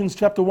Colossians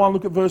chapter 1,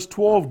 look at verse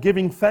 12.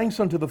 Giving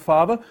thanks unto the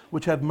Father,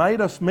 which hath made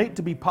us meet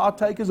to be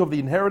partakers of the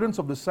inheritance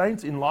of the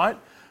saints in light,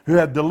 who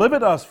hath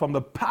delivered us from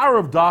the power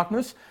of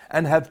darkness,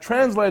 and hath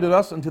translated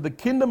us into the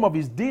kingdom of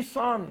his dear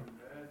Son,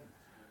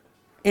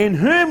 in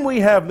whom we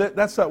have,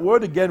 that's that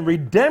word again,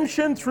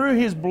 redemption through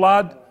his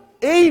blood,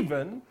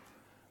 even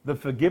the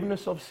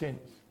forgiveness of sins.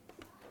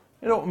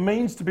 You know what it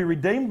means to be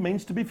redeemed? It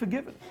means to be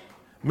forgiven.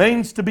 It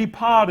means to be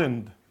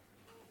pardoned.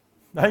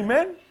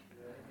 Amen?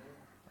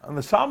 And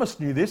the psalmist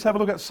knew this. Have a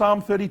look at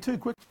Psalm 32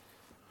 quick.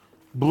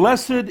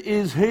 Blessed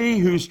is he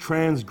whose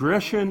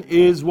transgression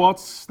is,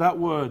 what's that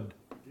word?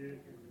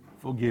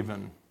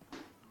 Forgiven.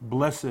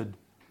 Blessed.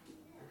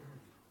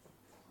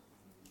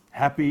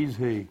 Happy is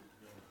he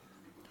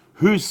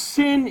whose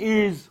sin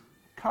is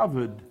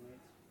covered.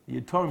 The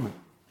atonement.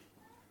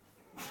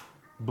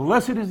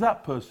 Blessed is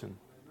that person.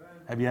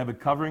 Have you had a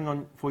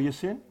covering for your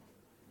sin?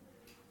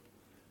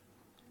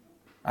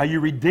 Are you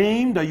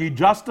redeemed? Are you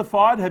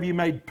justified? Have you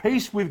made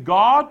peace with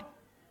God?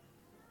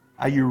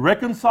 Are you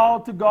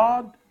reconciled to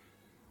God?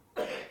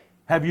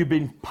 Have you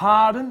been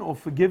pardoned or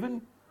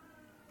forgiven?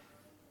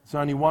 It's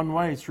only one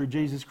way, it's through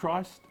Jesus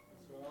Christ.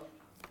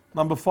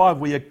 Number 5,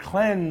 we are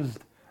cleansed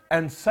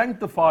and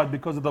sanctified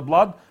because of the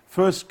blood.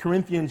 1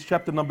 Corinthians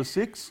chapter number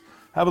 6.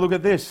 Have a look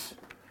at this.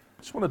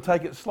 I just want to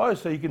take it slow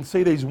so you can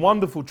see these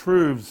wonderful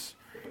truths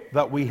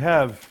that we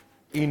have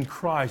in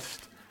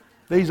Christ.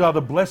 These are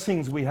the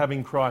blessings we have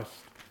in Christ.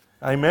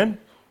 Amen.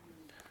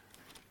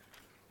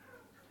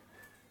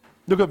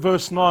 Look at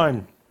verse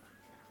 9.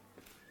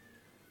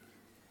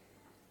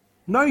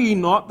 Know ye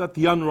not that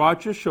the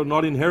unrighteous shall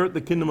not inherit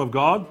the kingdom of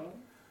God?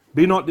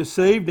 Be not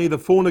deceived, neither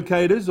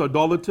fornicators,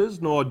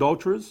 idolaters, nor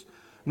adulterers,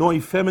 nor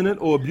effeminate,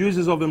 or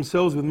abusers of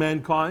themselves with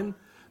mankind,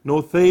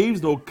 nor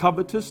thieves, nor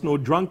covetous, nor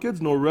drunkards,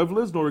 nor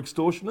revelers, nor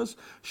extortioners,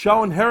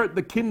 shall inherit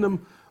the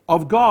kingdom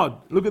of God.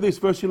 Look at this,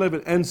 verse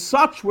 11. And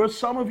such were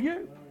some of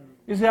you.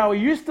 This is how we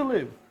used to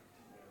live.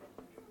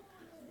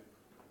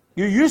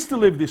 You used to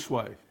live this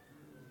way.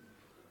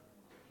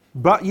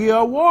 But ye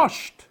are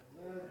washed.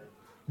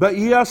 But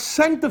ye are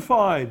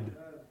sanctified.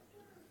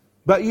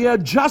 But ye are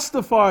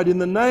justified in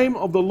the name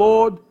of the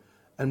Lord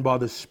and by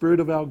the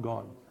Spirit of our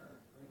God.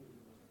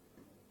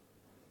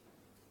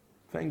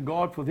 Thank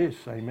God for this.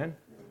 Amen.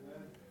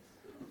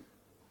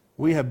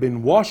 We have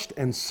been washed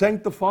and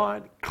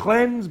sanctified,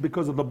 cleansed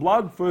because of the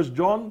blood. 1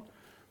 John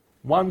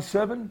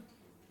 1:7.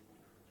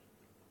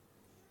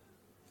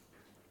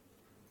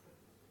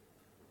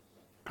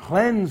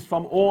 Cleansed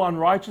from all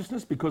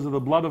unrighteousness because of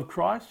the blood of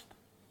Christ.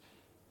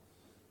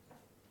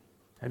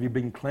 Have you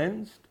been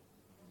cleansed?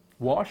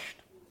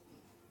 Washed?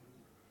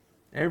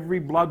 Every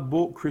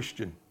blood-bought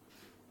Christian,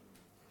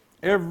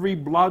 every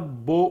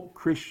blood-bought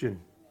Christian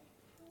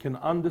can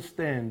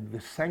understand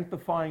the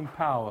sanctifying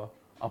power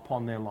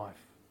upon their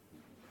life.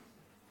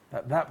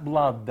 That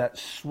blood, that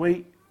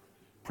sweet,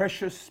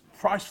 precious,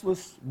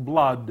 priceless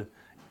blood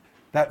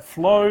that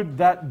flowed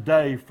that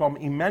day from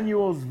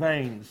Emmanuel's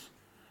veins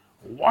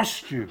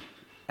washed you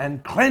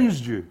and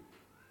cleansed you.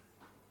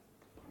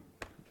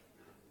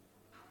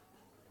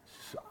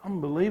 It's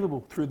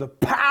unbelievable. Through the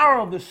power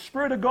of the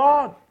Spirit of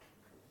God,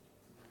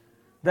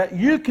 that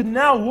you can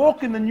now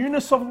walk in the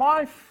newness of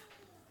life.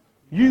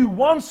 You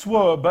once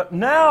were, but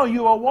now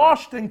you are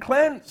washed and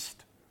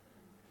cleansed,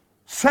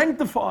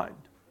 sanctified.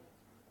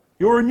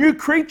 You're a new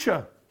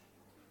creature.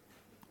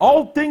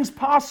 Old things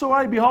pass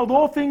away. Behold,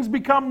 all things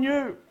become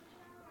new.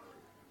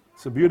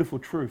 It's a beautiful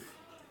truth.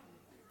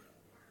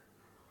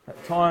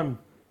 That time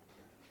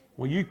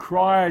where you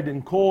cried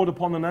and called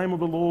upon the name of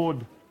the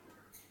Lord,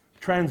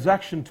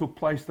 transaction took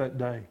place that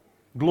day.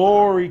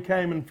 Glory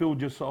came and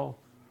filled your soul.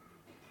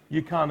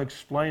 You can't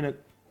explain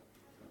it,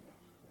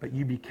 but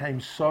you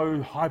became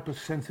so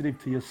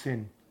hypersensitive to your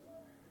sin.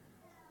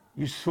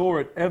 You saw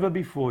it ever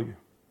before you.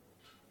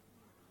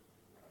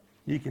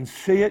 You can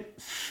see it,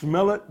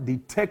 smell it,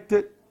 detect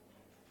it.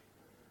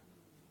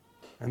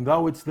 And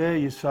though it's there,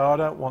 you say, I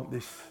don't want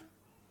this.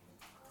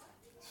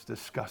 It's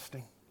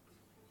disgusting.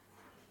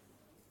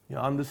 You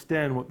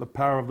understand what the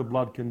power of the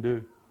blood can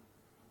do.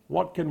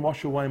 What can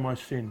wash away my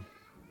sin?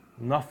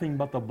 Nothing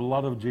but the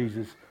blood of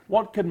Jesus.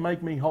 What can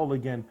make me whole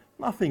again?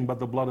 Nothing but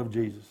the blood of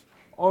Jesus.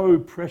 Oh,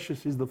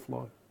 precious is the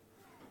flow.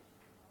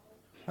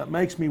 that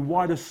makes me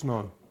white as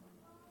snow.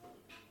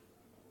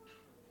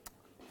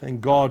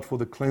 Thank God for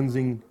the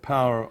cleansing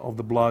power of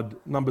the blood.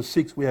 Number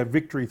 6, we have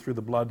victory through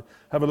the blood.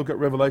 Have a look at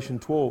Revelation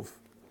 12.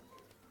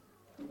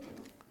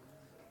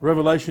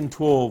 Revelation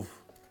 12.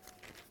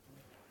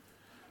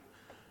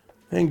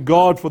 Thank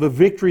God for the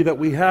victory that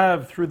we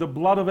have through the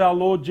blood of our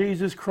Lord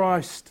Jesus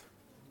Christ.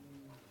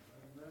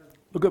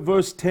 Look at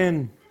verse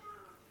 10.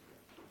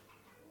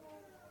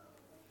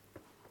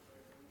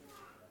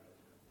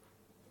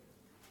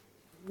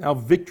 Our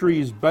victory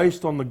is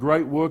based on the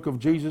great work of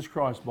Jesus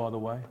Christ, by the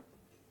way.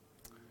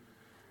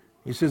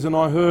 He says, and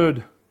I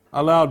heard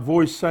a loud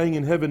voice saying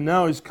in heaven,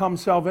 now is come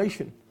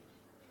salvation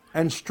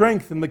and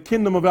strength in the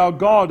kingdom of our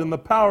God and the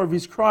power of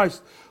his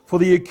Christ. For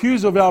the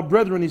accuser of our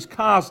brethren is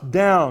cast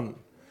down,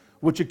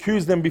 which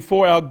accused them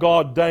before our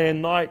God day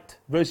and night.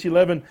 Verse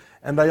 11,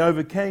 and they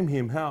overcame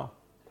him. How?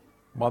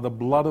 By the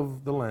blood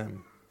of the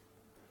Lamb.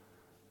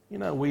 You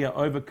know, we are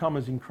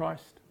overcomers in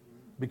Christ.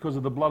 Because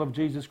of the blood of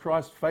Jesus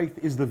Christ, faith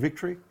is the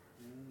victory.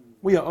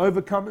 We are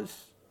overcomers.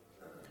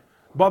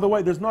 By the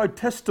way, there's no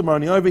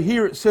testimony. Over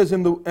here it says,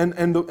 and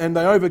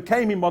they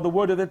overcame him by the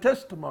word of their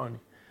testimony.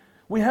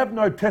 We have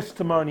no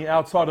testimony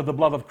outside of the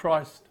blood of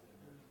Christ.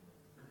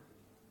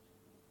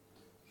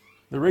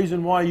 The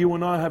reason why you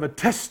and I have a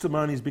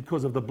testimony is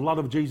because of the blood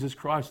of Jesus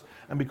Christ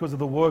and because of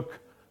the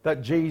work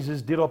that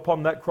Jesus did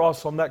upon that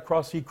cross. On that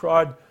cross he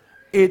cried,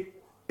 it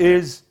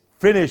is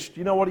finished.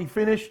 You know what he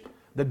finished?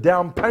 The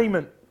down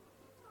payment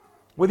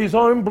with his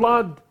own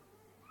blood.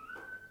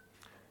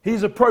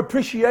 He's a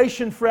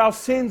propitiation for our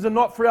sins, and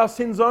not for our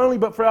sins only,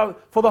 but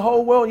for the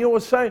whole world. You know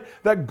what I'm saying?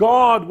 That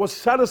God was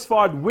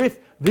satisfied with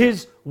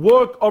his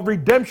work of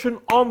redemption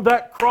on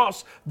that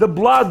cross. The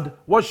blood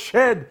was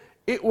shed.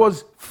 It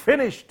was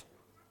finished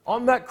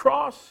on that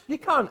cross. You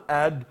can't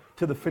add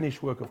to the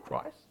finished work of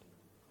Christ.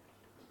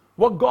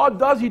 What God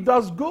does, he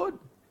does good.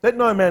 Let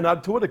no man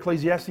add to it.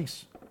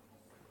 Ecclesiastes,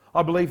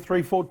 I believe,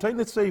 3:14.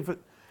 Let's see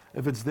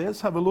if it's there.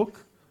 Let's have a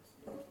look.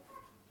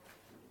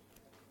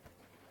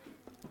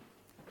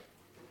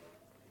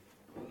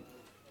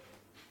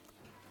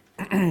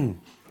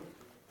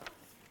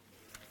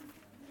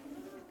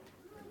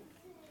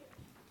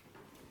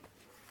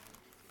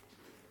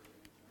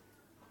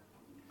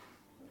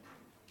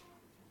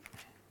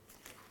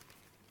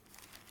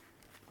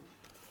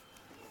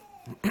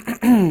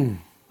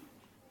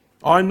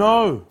 I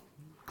know,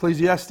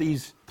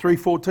 Ecclesiastes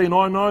 3:14,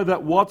 I know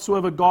that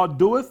whatsoever God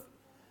doeth,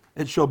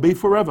 it shall be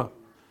forever.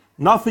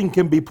 Nothing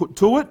can be put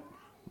to it,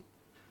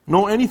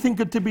 nor anything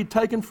can to be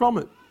taken from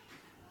it.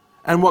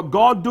 And what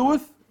God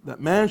doeth,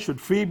 that man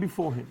should fear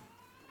before him.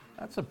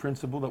 That's a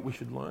principle that we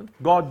should learn.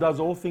 God does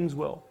all things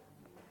well.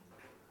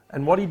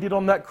 And what he did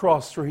on that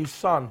cross through his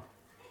Son,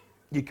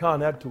 you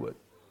can't add to it.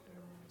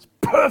 It's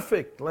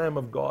perfect Lamb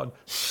of God,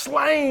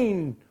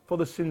 slain for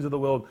the sins of the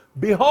world.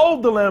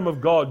 Behold the Lamb of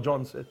God,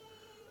 John said.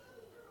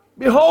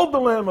 Behold the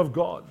Lamb of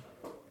God.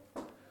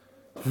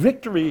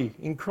 Victory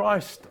in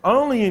Christ,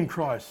 only in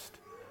Christ.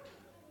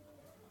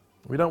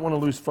 We don't want to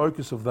lose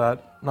focus of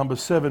that. Number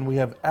 7, we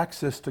have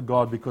access to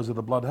God because of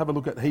the blood. Have a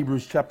look at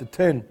Hebrews chapter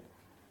 10.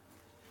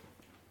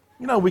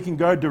 You know, we can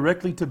go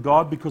directly to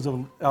God because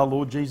of our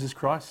Lord Jesus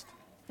Christ.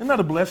 Isn't that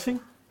a blessing?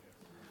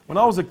 When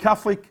I was a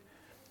Catholic,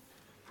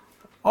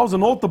 I was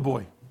an altar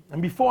boy.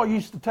 And before I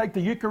used to take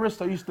the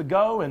Eucharist, I used to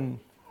go and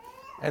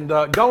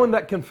go in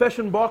that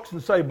confession box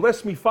and say,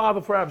 bless me,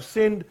 Father, for I have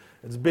sinned.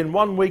 It's been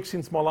 1 week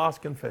since my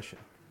last confession.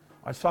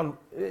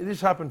 This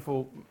happened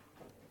for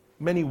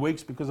many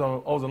weeks because I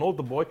was an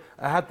altar boy.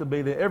 I had to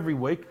be there every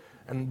week.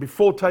 And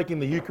before taking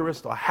the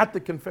Eucharist, I had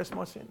to confess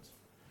my sins.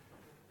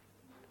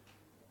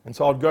 And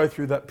so I'd go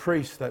through that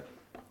priest that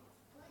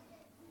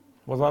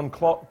was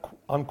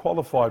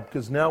unqualified,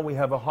 because now we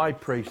have a high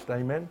priest,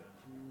 amen?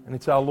 And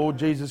it's our Lord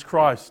Jesus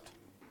Christ.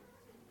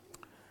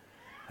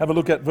 Have a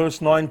look at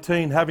verse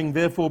 19. Having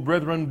therefore,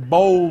 brethren,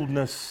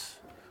 boldness,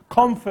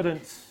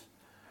 confidence,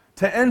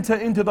 to enter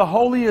into the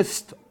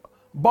holiest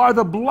by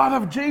the blood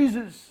of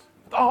Jesus,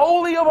 the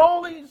Holy of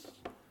Holies,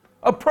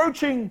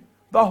 approaching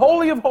the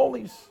Holy of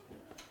Holies,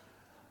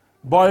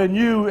 by a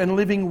new and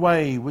living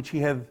way which he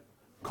hath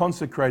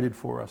consecrated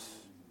for us,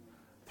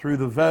 through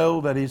the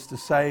veil, that is to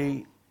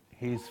say,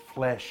 his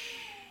flesh.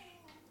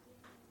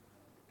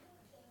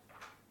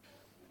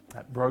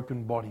 That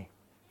broken body.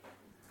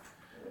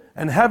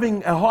 And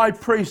having a high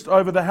priest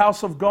over the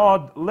house of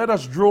God, let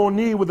us draw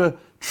near with a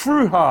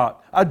true heart,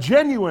 a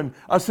genuine,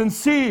 a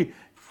sincere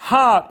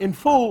heart, in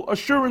full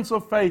assurance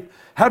of faith,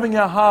 having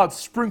our hearts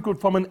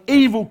sprinkled from an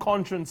evil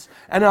conscience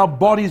and our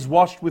bodies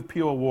washed with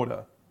pure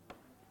water.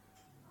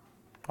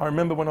 I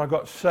remember when I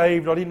got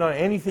saved, I didn't know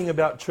anything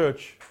about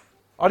church.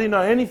 I didn't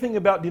know anything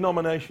about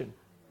denomination.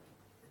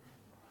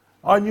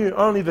 I knew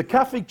only the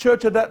Catholic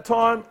Church at that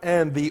time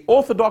and the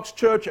Orthodox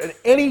Church, and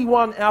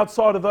anyone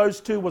outside of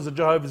those two was a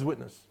Jehovah's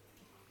Witness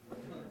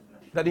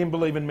that didn't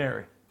believe in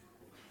Mary.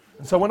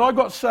 And so when I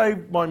got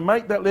saved, my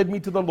mate that led me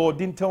to the Lord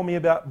didn't tell me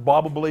about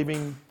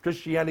Bible-believing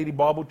Christianity,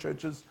 Bible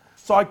churches.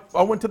 So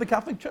I went to the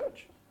Catholic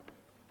Church.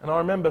 And I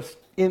remember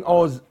I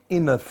was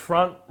in the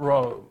front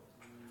row.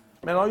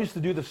 Man, I used to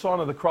do the sign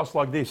of the cross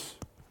like this.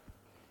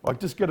 Like,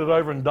 just get it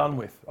over and done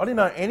with. I didn't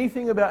know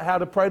anything about how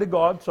to pray to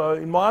God, so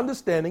in my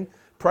understanding,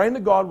 praying to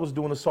God was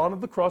doing the sign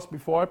of the cross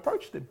before I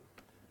approached Him.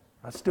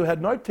 I still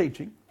had no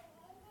teaching,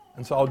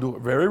 and so I'll do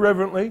it very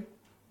reverently.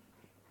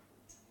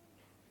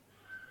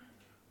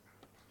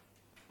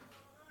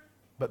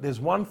 But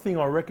there's one thing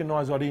I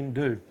recognize I didn't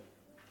do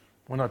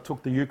when I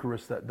took the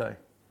Eucharist that day.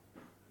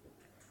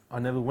 I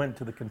never went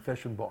to the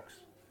confession box.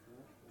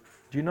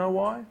 Do you know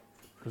why?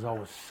 Because I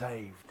was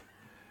saved.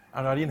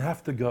 And I didn't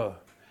have to go.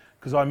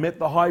 Because I met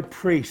the high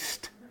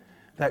priest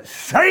that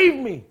saved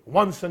me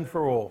once and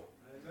for all.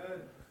 Amen.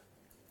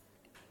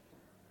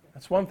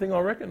 That's one thing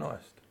I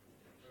recognized.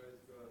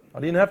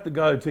 I didn't have to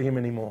go to him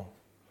anymore.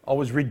 I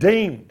was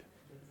redeemed.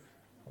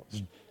 I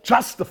was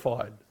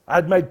justified. I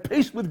had made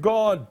peace with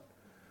God.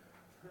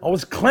 I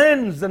was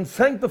cleansed and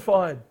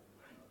sanctified.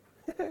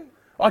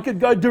 I could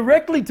go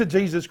directly to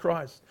Jesus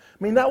Christ.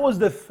 I mean, that was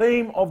the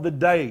theme of the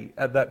day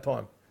at that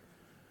time.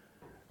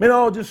 I mean,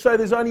 I'll just say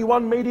there's only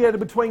one mediator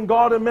between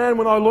God and man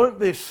when I learnt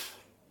this.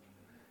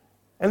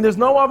 And there's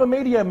no other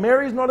mediator.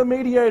 Mary's not a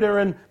mediator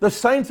and the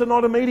saints are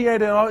not a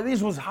mediator. And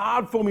this was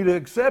hard for me to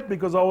accept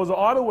because I was an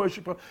idol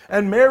worshipper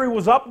and Mary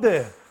was up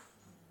there.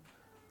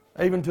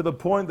 Even to the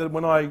point that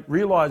when I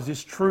realized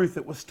this truth,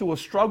 it was still a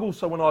struggle.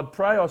 So when I'd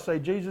pray, I'd say,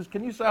 Jesus,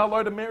 can you say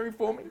hello to Mary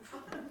for me?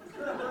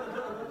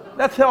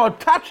 That's how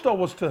attached I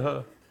was to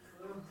her.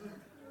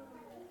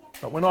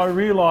 But when I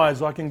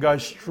realized I can go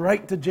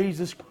straight to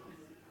Jesus,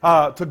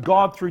 to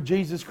God through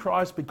Jesus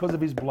Christ because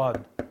of His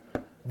blood,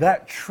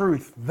 that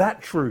truth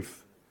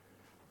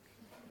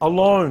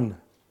alone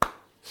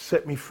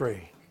set me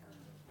free.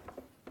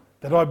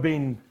 That I've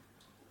been,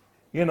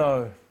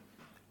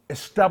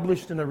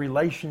 established in a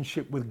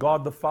relationship with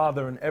God the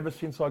Father, and ever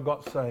since I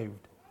got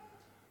saved,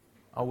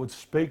 I would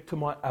speak to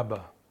my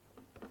Abba.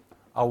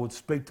 I would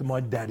speak to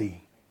my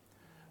Daddy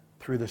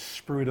through the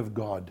Spirit of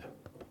God.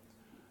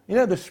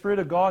 The Spirit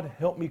of God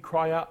helped me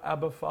cry out,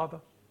 Abba,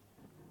 Father.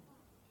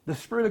 The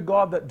Spirit of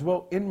God that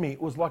dwelt in me,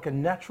 it was like a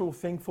natural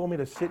thing for me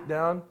to sit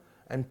down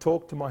and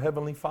talk to my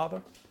Heavenly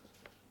Father.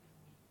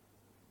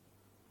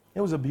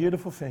 It was a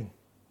beautiful thing.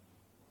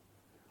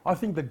 I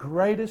think the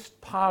greatest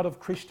part of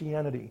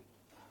Christianity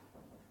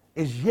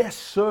is, yes,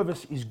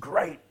 service is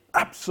great.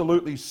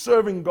 Absolutely.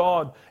 Serving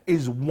God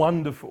is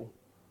wonderful.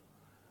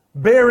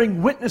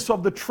 Bearing witness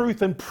of the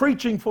truth and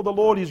preaching for the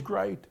Lord is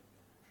great.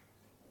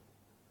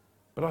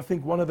 But I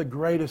think one of the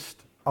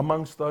greatest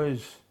amongst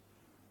those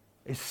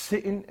is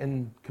sitting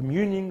and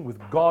communing with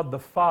God the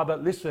Father,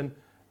 listen,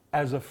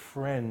 as a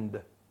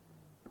friend.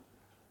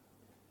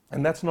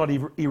 And that's not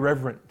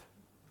irreverent.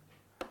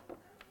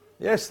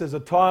 Yes, there's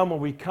a time when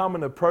we come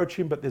and approach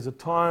Him, but there's a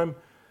time,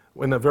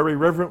 in a very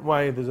reverent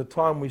way, there's a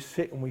time we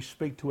sit and we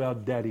speak to our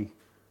Daddy.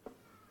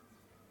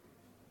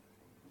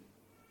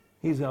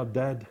 He's our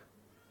Dad,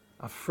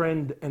 a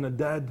friend and a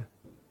Dad.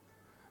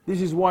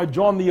 This is why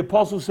John the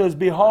Apostle says,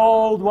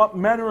 behold, what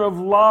manner of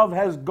love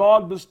has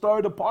God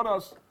bestowed upon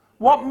us.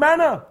 What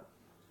manner?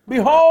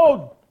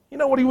 Behold. You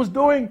know what he was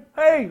doing?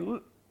 Hey,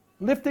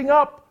 lifting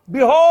up.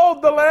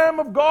 Behold the Lamb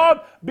of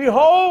God.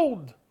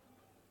 Behold.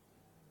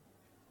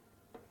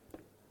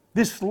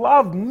 This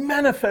love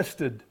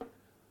manifested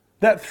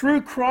that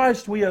through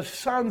Christ we are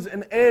sons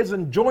and heirs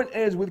and joint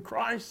heirs with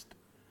Christ.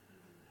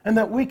 And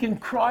that we can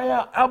cry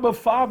out, Abba,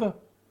 Father.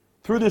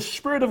 Through the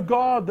Spirit of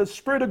God, the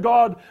Spirit of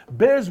God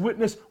bears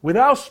witness with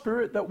our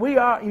spirit that we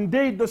are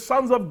indeed the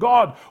sons of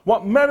God.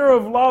 What manner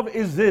of love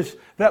is this?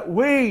 That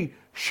we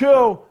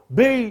shall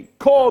be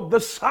called the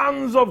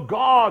sons of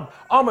God.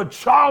 I'm a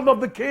child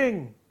of the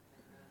King.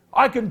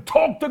 I can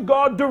talk to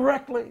God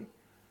directly.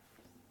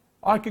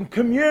 I can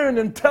commune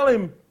and tell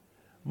Him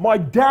my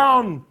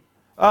downfalls,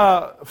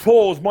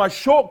 my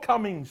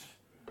shortcomings,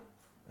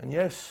 and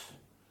yes,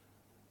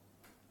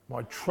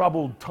 my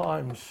troubled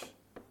times.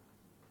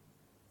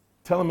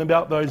 Tell Him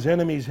about those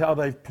enemies, how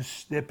they're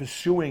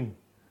pursuing.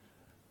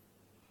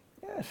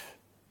 Yes.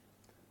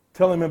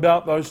 Tell Him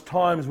about those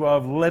times where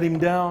I've let Him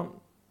down.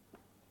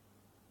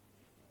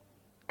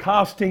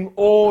 Casting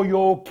all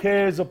your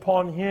cares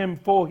upon Him,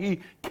 for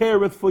He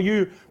careth for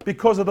you.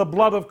 Because of the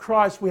blood of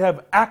Christ, we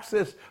have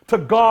access to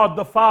God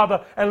the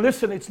Father. And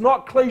listen, it's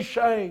not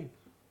cliche. It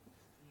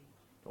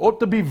ought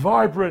to be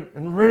vibrant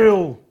and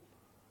real.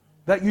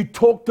 That you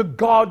talk to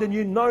God and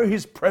you know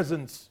His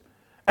presence.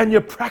 And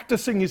you're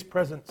practicing His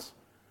presence.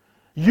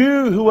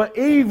 You who are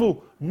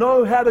evil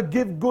know how to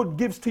give good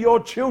gifts to your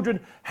children.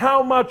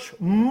 How much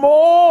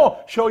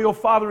more shall your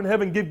Father in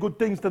heaven give good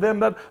things to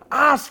them that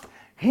ask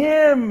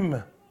Him?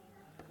 I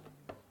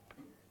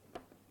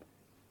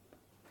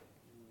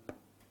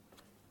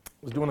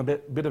was doing a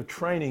bit of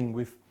training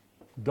with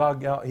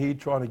Doug out here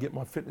trying to get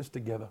my fitness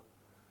together.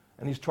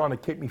 And he's trying to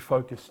keep me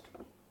focused.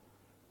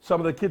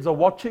 Some of the kids are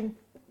watching.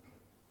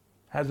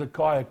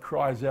 Hezekiah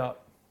cries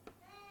out.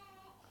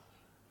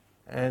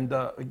 And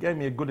it gave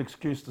me a good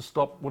excuse to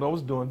stop what I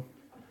was doing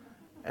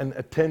and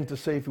attend to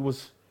see if it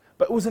was...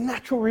 But it was a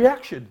natural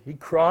reaction. He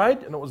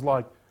cried and it was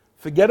like,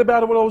 forget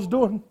about what I was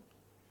doing.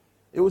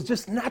 It was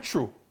just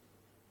natural.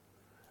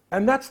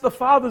 And that's the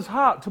Father's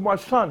heart to my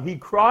son. He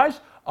cries,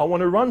 I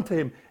want to run to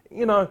him.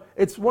 You know,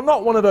 it's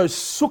not one of those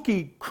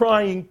sooky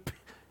crying,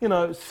 you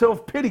know,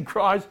 self-pity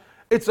cries.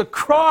 It's a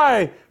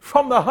cry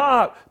from the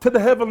heart to the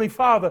Heavenly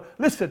Father.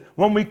 Listen,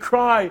 when we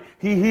cry,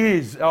 He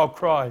hears our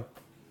cry.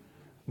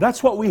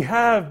 That's what we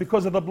have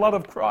because of the blood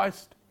of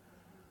Christ.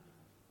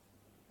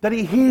 That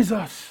He hears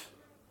us.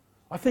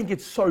 I think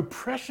it's so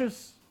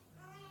precious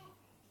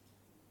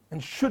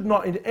and should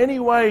not in any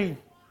way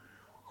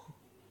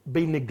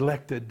be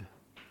neglected.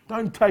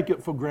 Don't take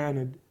it for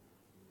granted.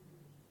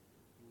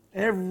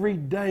 Every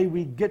day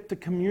we get to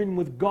commune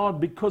with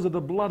God because of the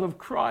blood of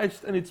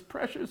Christ, and it's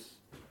precious.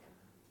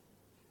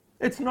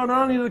 It's not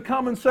only to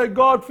come and say,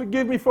 God,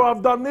 forgive me for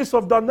I've done this,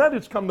 I've done that.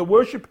 It's come to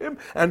worship Him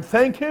and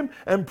thank Him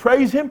and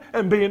praise Him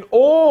and be in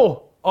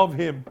awe of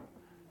Him.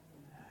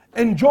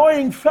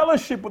 Enjoying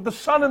fellowship with the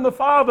Son and the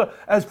Father,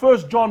 as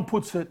 1 John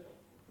puts it.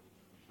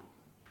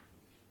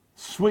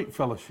 Sweet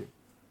fellowship.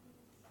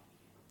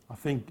 I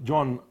think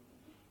John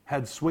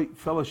had sweet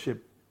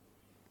fellowship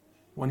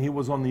when he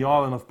was on the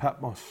island of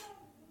Patmos.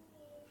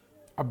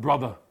 A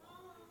brother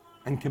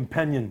and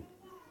companion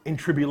in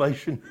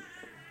tribulation.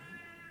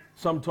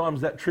 Sometimes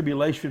that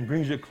tribulation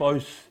brings you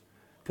close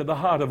to the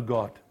heart of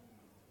God.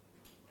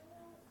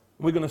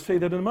 We're going to see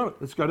that in a moment.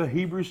 Let's go to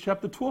Hebrews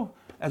chapter 12.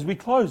 As we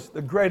close,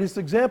 the greatest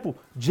example,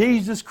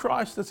 Jesus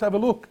Christ. Let's have a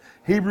look.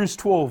 Hebrews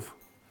 12.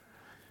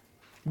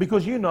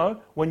 Because you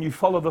know, when you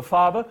follow the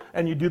Father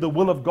and you do the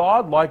will of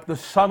God like the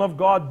Son of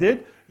God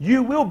did,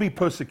 you will be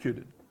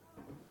persecuted.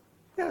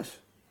 Yes.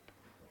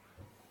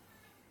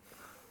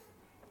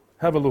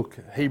 Have a look.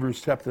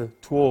 Hebrews chapter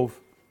 12.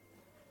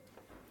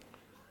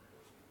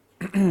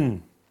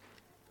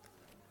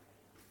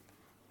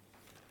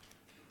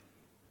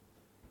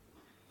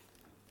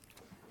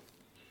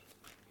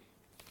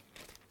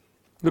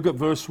 Look at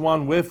verse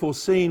 1. Wherefore,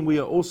 seeing we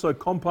are also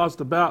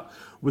compassed about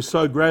with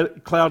so great a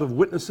cloud of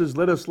witnesses,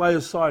 let us lay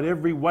aside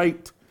every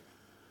weight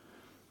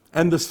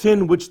and the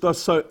sin which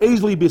does so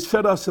easily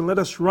beset us, and let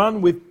us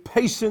run with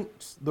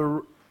patience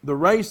the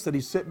race that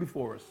is set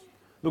before us.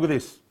 Look at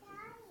this.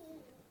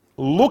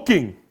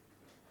 Looking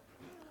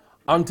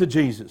unto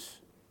Jesus,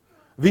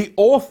 the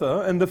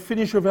author and the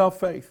finisher of our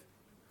faith.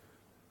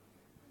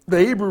 The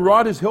Hebrew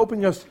writer is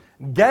helping us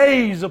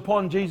gaze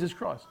upon Jesus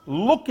Christ.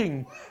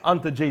 Looking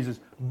unto Jesus.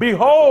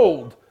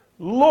 Behold,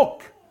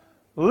 look,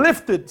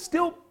 lifted.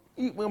 Still,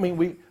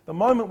 the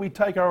moment we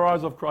take our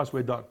eyes off Christ,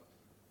 we're done.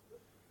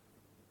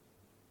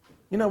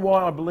 You know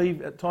why I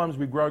believe at times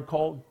we grow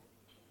cold?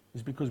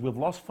 Is because we've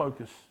lost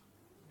focus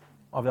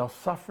of our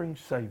suffering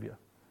Saviour,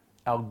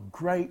 our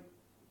great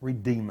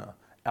Redeemer,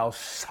 our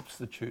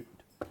substitute,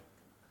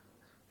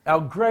 our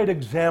great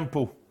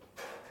example,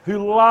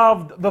 who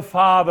loved the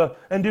Father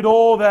and did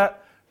all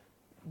that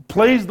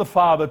pleased the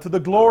Father to the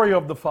glory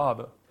of the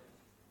Father.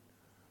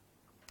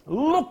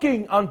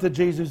 Looking unto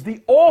Jesus,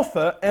 the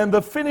author and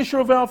the finisher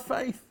of our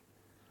faith.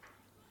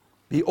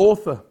 The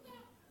author,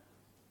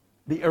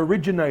 the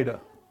originator.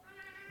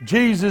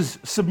 Jesus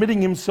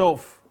submitting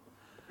Himself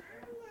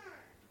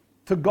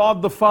to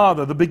God the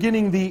Father, the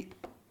beginning, the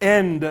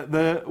end,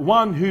 the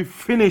one who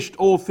finished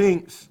all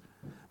things,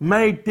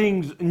 made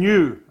things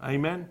new.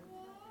 Amen.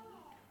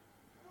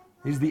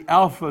 He's the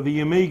Alpha, the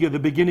Omega, the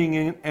beginning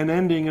and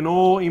ending and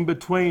all in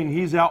between.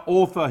 He's our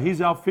author. He's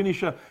our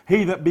finisher.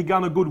 He that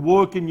begun a good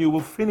work in you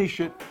will finish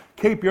it.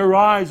 Keep your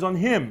eyes on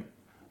Him,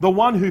 the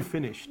one who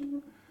finished,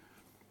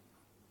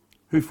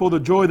 who for the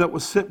joy that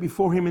was set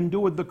before Him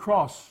endured the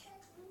cross.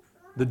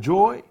 The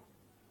joy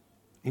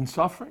in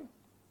suffering.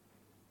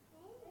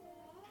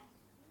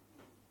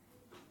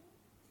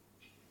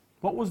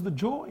 What was the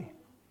joy?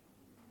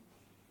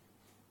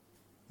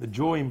 The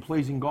joy in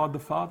pleasing God the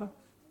Father.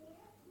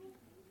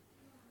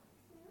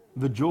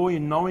 The joy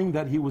in knowing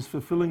that He was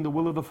fulfilling the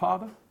will of the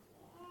Father.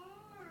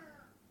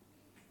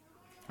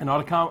 And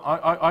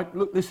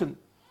look, listen,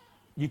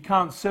 you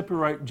can't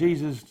separate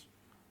Jesus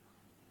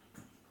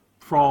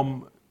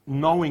from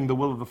knowing the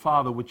will of the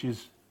Father, which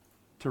is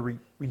to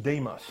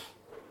redeem us.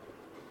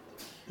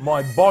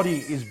 My body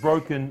is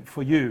broken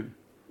for you.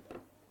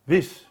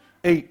 This,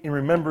 eat in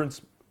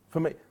remembrance for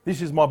me.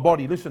 This is my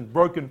body, listen,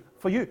 broken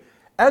for you.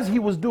 As He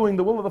was doing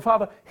the will of the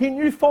Father, He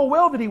knew full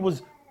well that He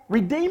was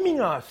redeeming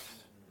us.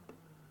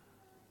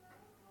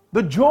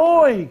 The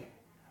joy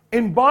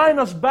in buying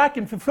us back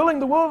and fulfilling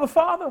the will of the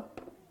Father.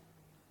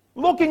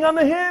 Looking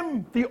unto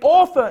Him, the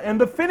author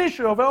and the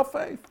finisher of our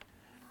faith.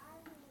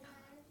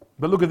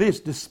 But look at this,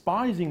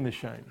 despising the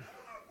shame.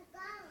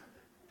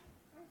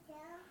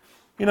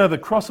 You know, the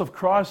cross of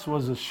Christ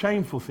was a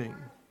shameful thing.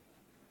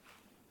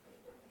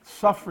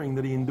 Suffering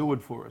that He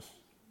endured for us.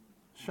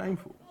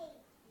 Shameful.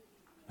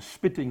 The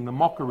spitting, the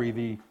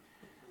mockery,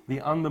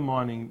 the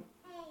undermining,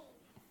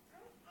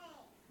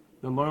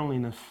 the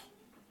loneliness,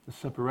 the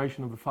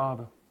separation of the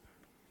Father,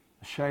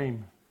 the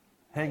shame,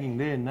 hanging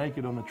there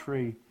naked on a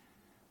tree.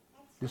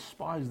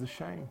 Despise the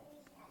shame.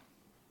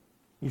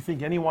 You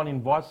think anyone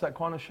invites that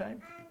kind of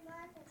shame?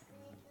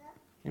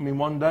 You mean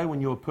one day when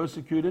you're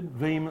persecuted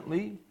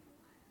vehemently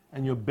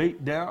and you're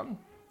beat down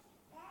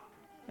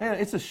And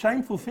it's a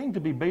shameful thing to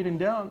be beaten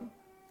down,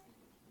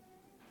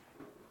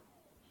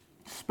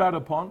 spat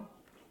upon,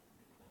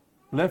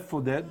 left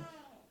for dead.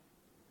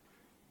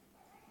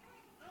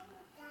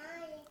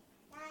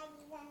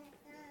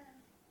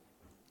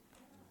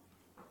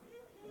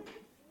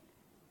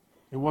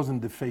 It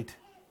wasn't defeat.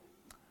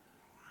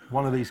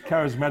 One of these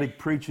charismatic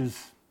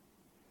preachers,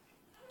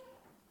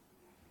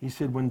 he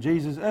said when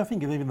Jesus, I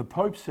think even the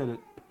Pope said it,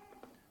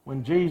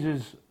 when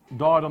Jesus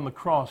died on the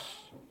cross,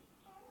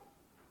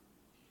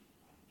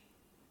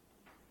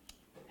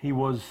 he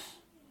was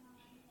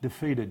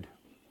defeated.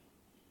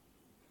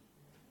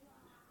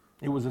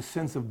 It was a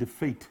sense of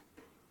defeat.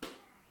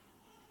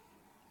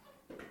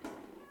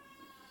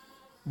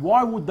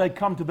 Why would they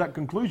come to that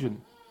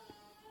conclusion?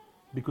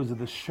 Because of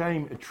the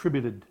shame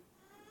attributed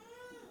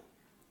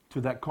to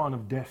that kind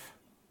of death.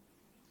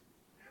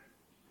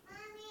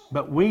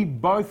 But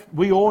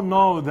we all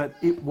know that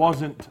it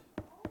wasn't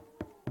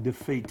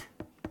defeat,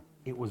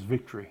 it was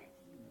victory.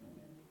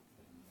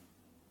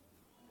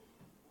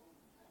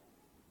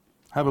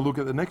 Have a look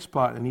at the next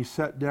part. And he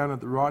sat down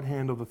at the right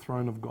hand of the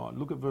throne of God.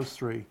 Look at verse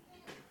 3.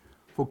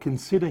 For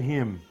consider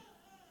him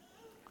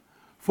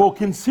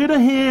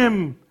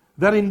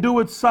that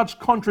endured such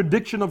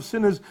contradiction of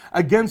sinners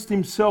against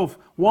himself.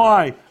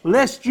 Why?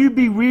 Lest you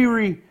be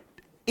weary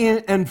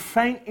and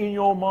faint in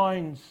your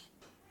minds.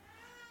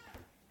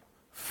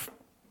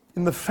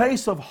 In the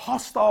face of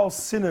hostile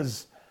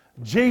sinners,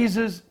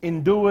 Jesus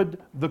endured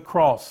the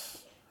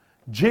cross.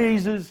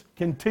 Jesus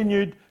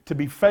continued to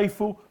be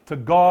faithful to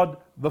God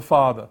the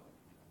Father.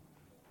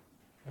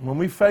 And when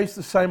we face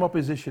the same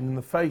opposition in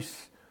the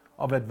face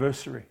of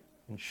adversary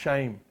and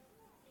shame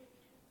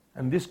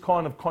and this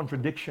kind of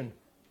contradiction,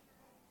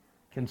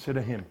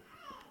 consider him,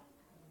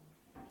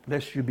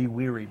 lest you be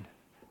wearied.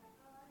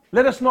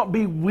 Let us not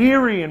be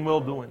weary in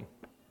well-doing.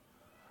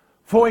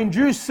 For in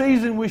due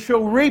season we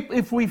shall reap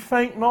if we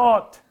faint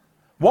not.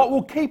 What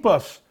will keep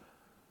us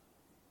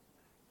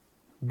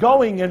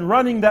going and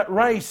running that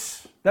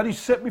race that is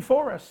set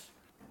before us?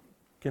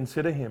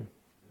 Consider him.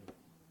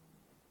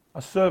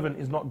 A servant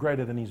is not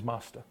greater than his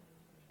master.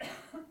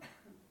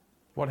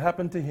 What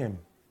happened to him?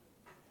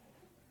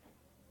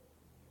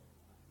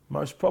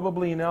 Most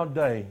probably in our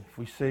day, if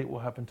we see it, will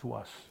happen to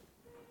us.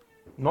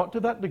 Not to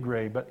that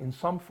degree, but in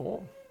some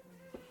form.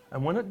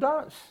 And when it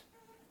does,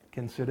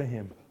 consider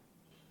him.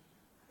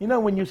 You know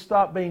when you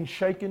start being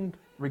shaken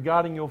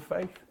regarding your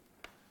faith?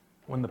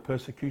 When the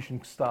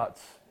persecution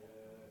starts.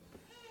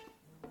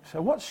 So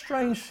what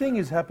strange thing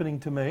is happening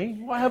to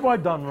me? What have I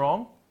done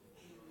wrong?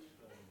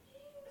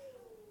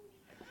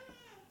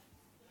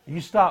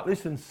 You start,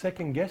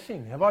 second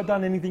guessing. Have I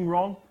done anything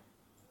wrong?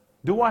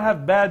 Do I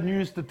have bad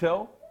news to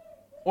tell?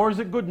 Or is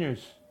it good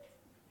news?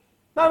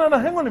 No,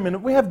 hang on a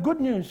minute. We have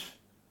good news.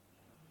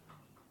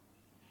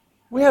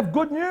 We have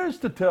good news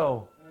to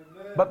tell.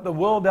 But the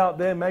world out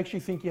there makes you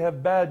think you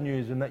have bad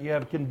news and that you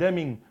have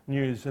condemning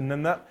news and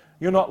then that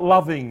you're not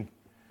loving.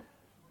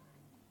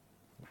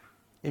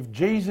 If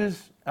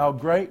Jesus, our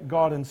great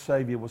God and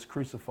Savior, was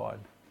crucified,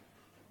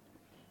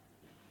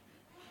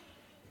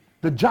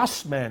 the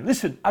just man,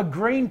 listen, a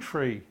green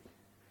tree,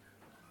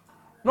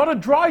 not a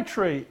dry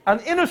tree, an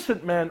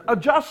innocent man, a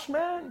just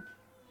man.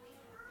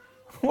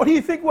 What do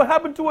you think will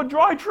happen to a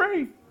dry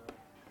tree?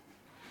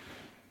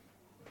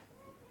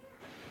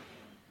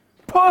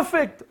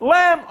 Perfect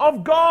Lamb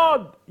of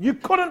God. You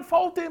couldn't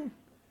fault him.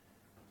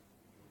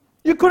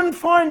 You couldn't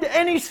find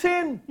any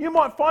sin. You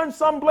might find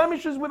some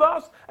blemishes with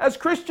us as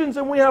Christians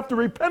and we have to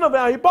repent of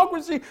our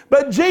hypocrisy,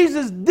 but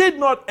Jesus did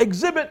not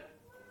exhibit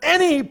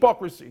any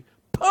hypocrisy.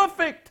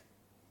 Perfect.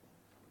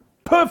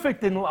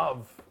 Perfect in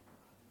love.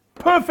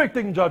 Perfect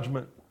in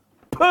judgment.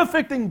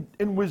 Perfect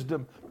in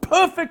wisdom.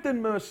 Perfect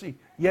in mercy.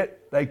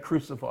 Yet they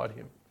crucified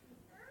him.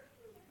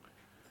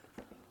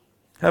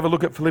 Have a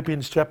look at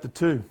Philippians chapter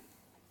 2.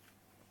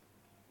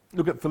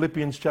 Look at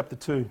Philippians chapter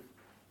 2.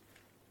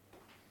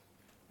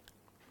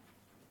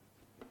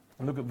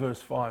 And look at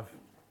verse 5.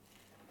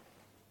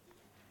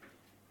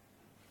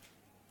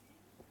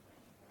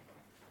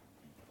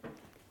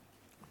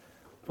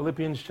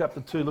 Philippians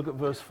chapter 2, look at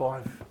verse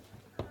 5.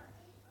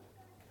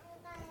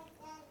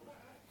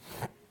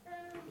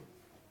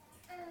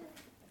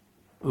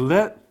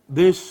 Let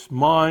this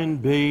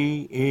mind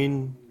be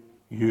in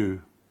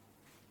you,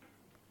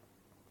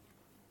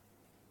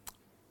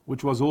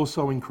 which was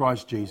also in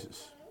Christ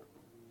Jesus,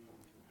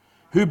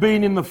 who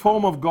being in the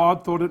form of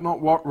God thought it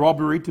not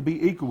robbery to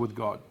be equal with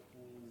God,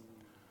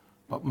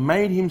 but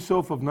made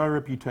himself of no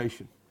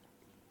reputation,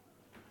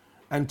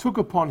 and took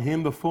upon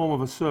him the form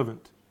of a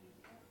servant,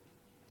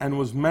 and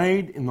was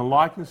made in the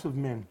likeness of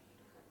men.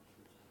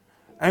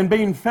 And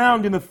being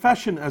found in the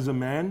fashion as a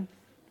man,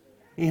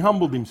 he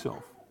humbled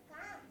himself.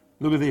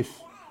 Look at this.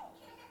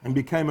 And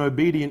became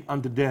obedient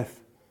unto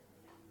death,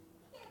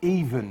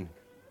 even,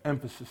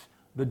 emphasis,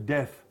 the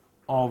death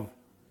of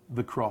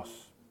the cross.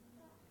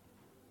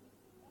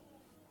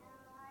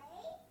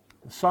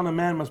 The Son of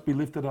Man must be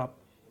lifted up,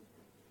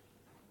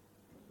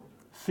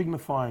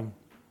 signifying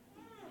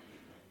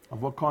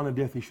of what kind of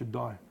death he should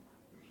die.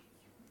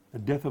 The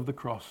death of the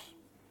cross.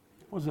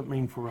 What does it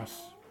mean for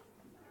us?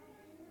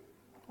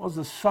 What does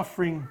the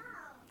suffering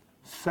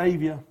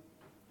Saviour,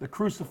 the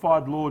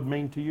crucified Lord,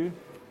 mean to you?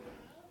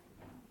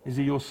 Is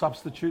He your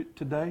substitute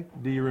today?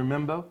 Do you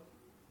remember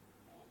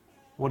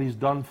what He's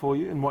done for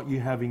you and what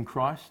you have in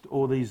Christ?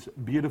 All these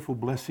beautiful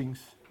blessings.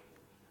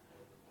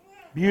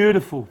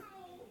 Beautiful,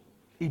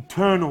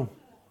 eternal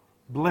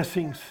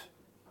blessings.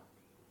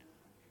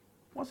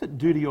 What does it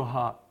do to your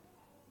heart?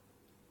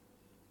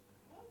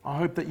 I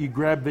hope that you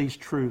grab these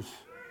truths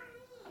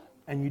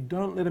and you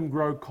don't let them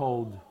grow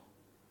cold.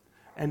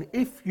 And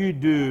if you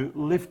do,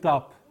 lift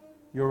up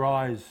your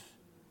eyes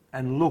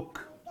and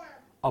look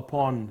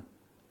upon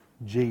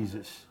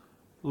Jesus.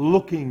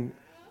 Looking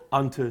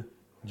unto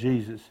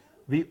Jesus,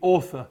 the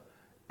author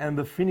and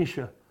the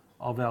finisher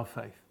of our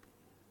faith.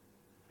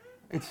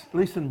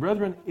 Listen,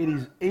 brethren, it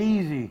is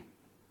easy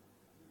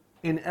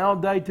in our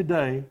day to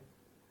day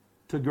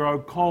to grow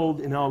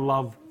cold in our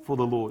love for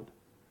the Lord.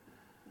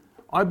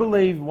 I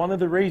believe one of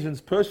the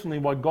reasons personally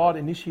why God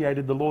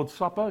initiated the Lord's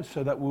Supper is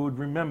so that we would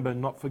remember and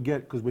not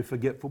forget, because we're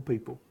forgetful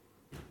people.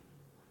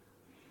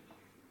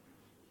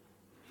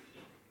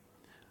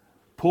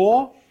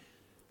 Paul,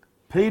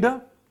 Peter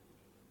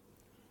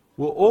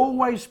were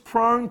always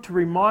prone to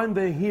remind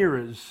their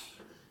hearers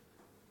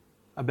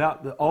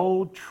about the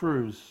old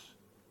truths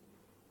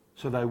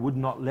so they would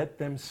not let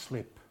them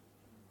slip.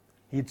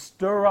 He'd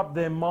stir up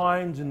their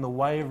minds in the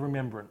way of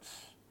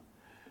remembrance.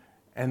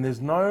 And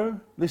there's no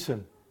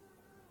greater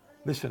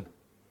blessing.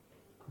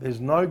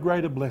 There's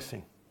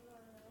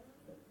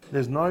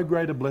no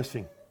greater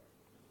blessing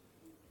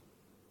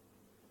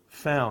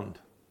found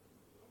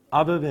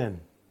other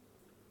than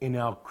in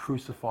our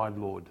crucified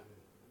Lord.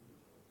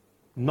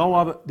 No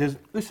other.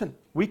 Listen,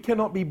 we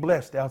cannot be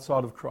blessed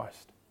outside of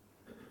Christ.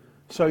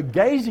 So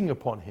gazing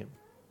upon Him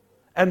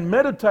and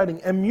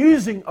meditating and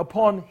musing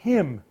upon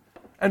Him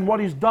and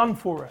what He's done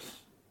for us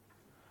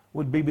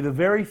would be the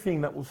very thing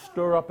that will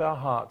stir up our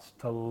hearts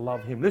to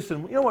love Him.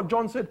 Listen, you know what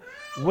John said?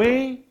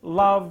 We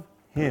love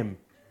Him.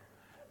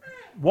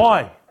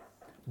 Why?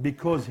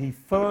 Because He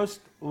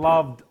first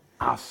loved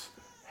us.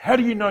 How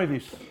do you know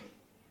this?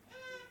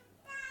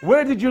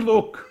 Where did you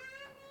look?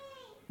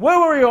 Where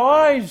were your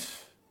eyes?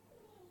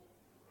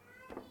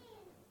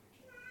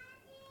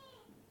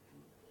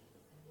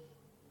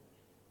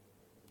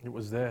 It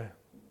was there.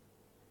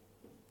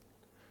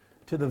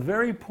 To the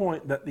very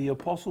point that the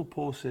Apostle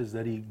Paul says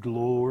that he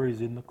glories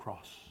in the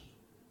cross.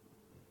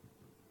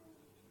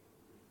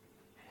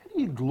 How do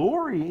you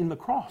glory in the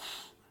cross?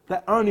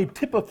 That only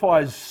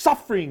typifies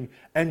suffering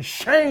and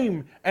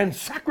shame and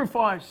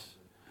sacrifice.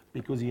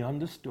 Because he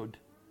understood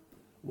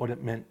what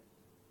it meant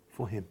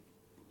for him.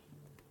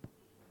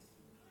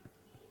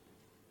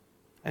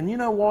 And you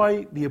know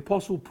why the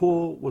Apostle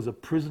Paul was a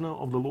prisoner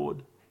of the Lord?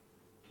 Do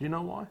you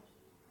know why?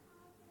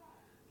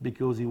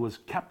 Because he was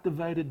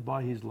captivated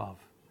by His love.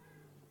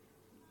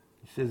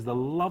 He says, the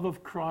love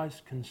of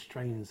Christ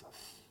constrains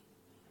us.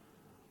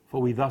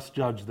 For we thus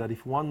judge that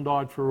if one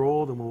died for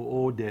all, then we're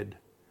all dead.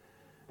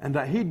 And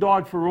that He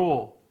died for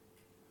all,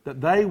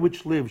 that they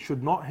which live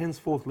should not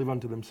henceforth live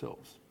unto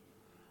themselves,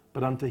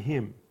 but unto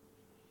Him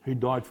who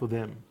died for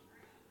them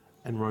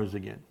and rose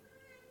again.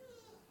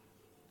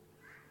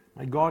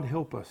 May God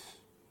help us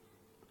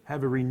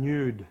have a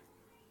renewed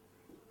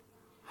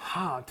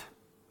heart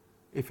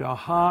if our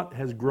heart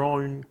has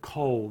grown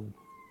cold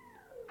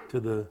to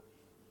the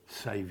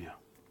Saviour.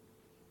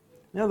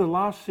 Now, the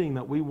last thing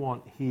that we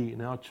want here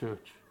in our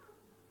church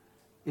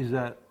is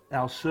that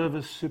our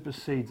service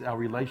supersedes our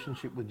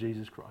relationship with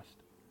Jesus Christ.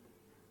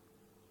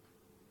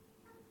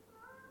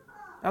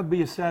 That would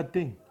be a sad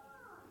thing.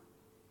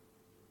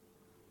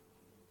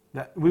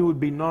 That we would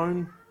be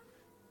known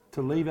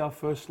to leave our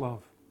first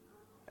love.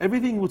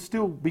 Everything would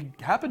still be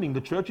happening.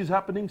 The church is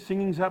happening,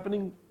 singing is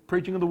happening,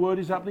 preaching of the word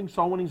is happening,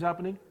 soul winning is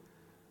happening.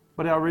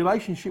 But our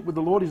relationship with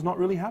the Lord is not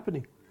really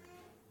happening.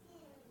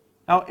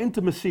 Our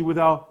intimacy with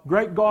our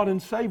great God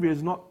and Saviour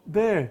is not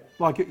there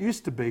like it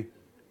used to be.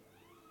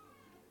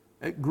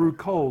 It grew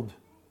cold.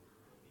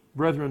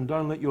 Brethren,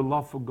 don't let your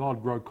love for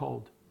God grow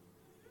cold.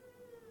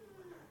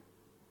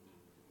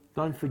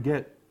 Don't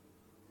forget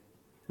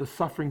the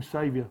suffering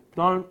Saviour.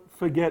 Don't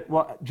forget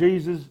what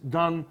Jesus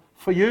done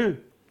for you.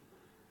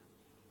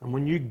 And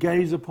when you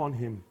gaze upon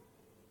Him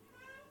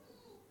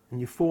and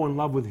you fall in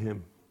love with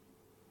Him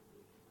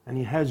and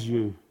He has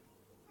you,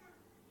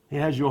 He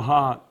has your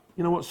heart.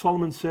 You know what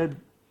Solomon said?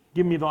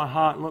 Give me thy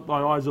heart and let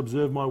thy eyes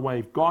observe my way.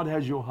 If God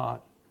has your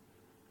heart,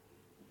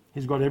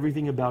 He's got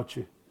everything about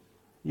you.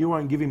 You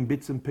won't give Him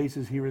bits and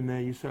pieces here and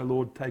there. You say,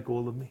 Lord, take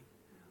all of me.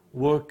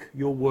 Work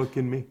your work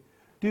in me.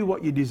 Do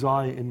what you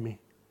desire in me.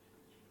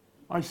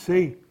 I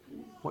see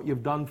what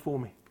you've done for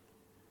me.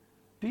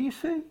 Do you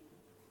see?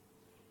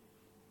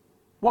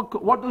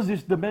 What does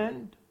this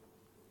demand?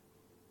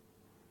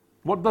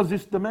 What does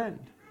this demand?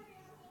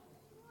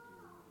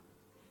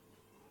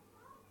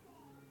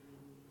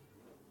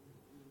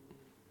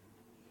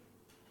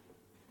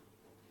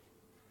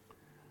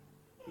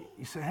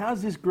 You say,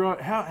 how's this grow?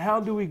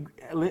 How do we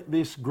let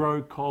this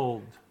grow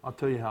cold? I'll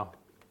tell you how.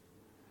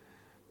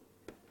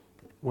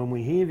 when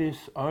we hear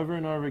this over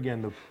and over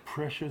again, the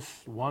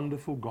precious,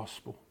 wonderful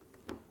gospel,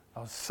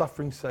 our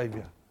suffering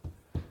Savior,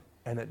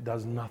 and it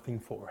does nothing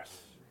for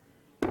us.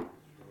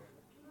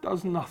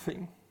 Does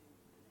nothing.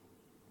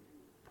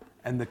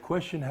 And the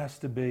question has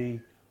to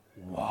be,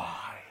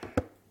 why?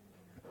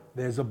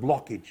 There's a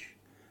blockage.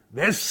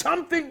 There's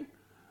something.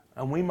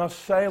 And we must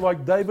say,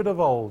 like David of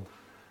old,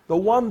 the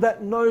one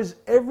that knows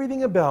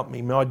everything about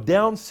me, my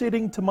down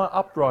sitting to my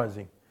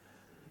uprising.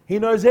 He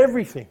knows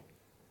everything.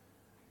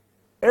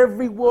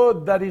 Every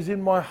word that is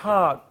in my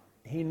heart,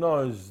 He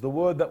knows. The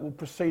word that will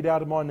proceed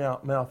out of my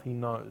mouth, He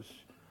knows.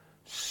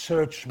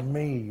 Search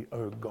me,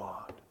 O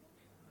God,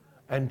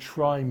 and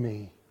try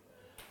me,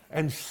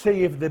 and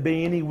see if there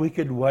be any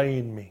wicked way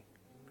in me,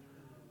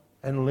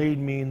 and lead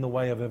me in the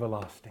way of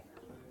everlasting.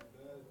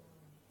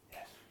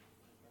 Yes.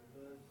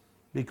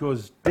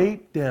 Because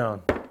deep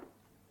down,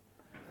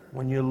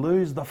 when you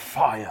lose the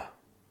fire,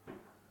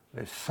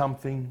 there's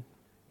something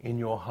in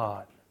your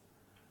heart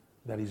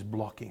that is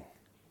blocking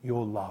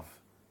your love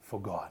for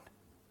God.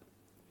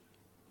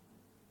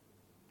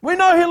 We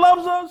know He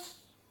loves us.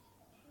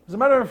 As a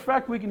matter of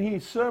fact, we can hear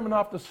sermon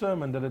after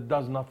sermon that it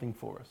does nothing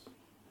for us.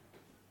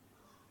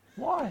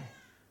 Why?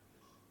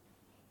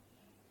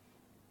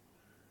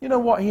 You know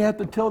what He had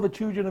to tell the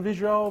children of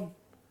Israel?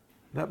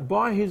 That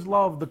by His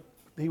love,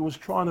 He was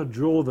trying to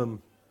draw them.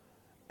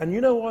 And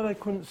you know why they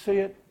couldn't see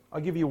it?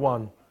 I'll give you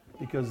one.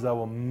 Because they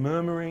were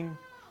murmuring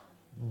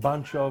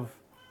bunch of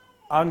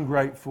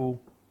ungrateful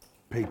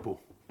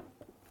people.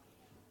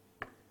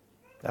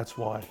 That's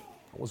why.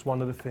 It was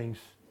one of the things.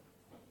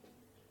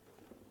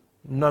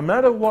 No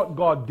matter what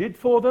God did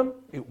for them,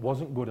 it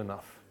wasn't good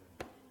enough.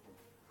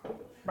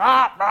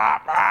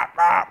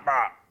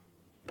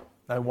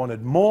 They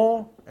wanted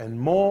more and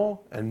more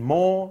and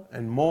more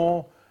and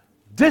more,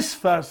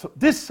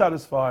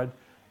 dissatisfied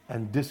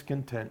and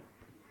discontent.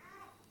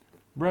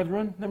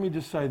 Brethren, let me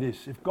just say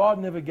this. If God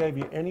never gave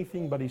you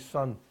anything but His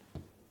Son,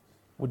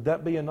 would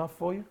that be enough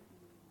for you?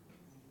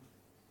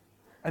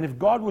 And if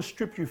God will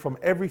strip you from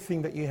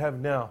everything that you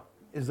have now,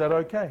 is that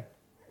okay?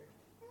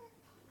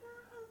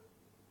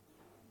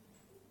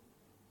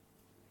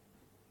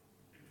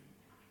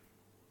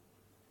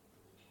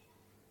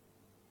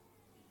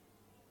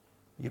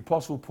 The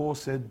Apostle Paul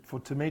said, "For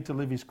to me to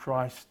live is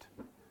Christ,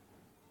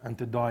 and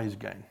to die is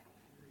gain."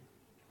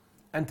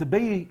 And to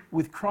be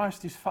with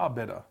Christ is far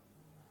better.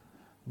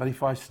 But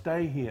if I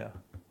stay here,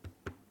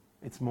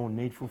 it's more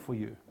needful for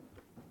you.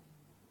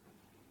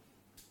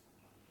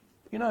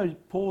 You know,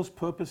 Paul's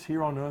purpose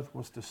here on earth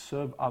was to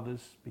serve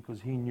others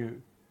because he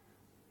knew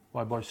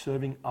by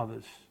serving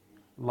others,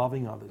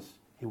 loving others,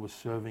 he was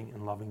serving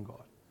and loving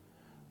God.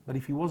 But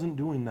if he wasn't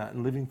doing that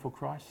and living for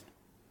Christ,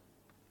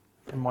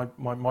 and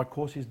my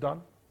course is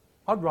done,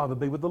 I'd rather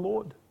be with the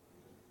Lord.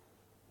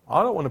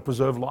 I don't want to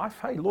preserve life.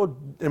 Hey, Lord,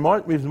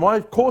 is my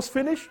course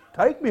finished?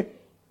 Take me.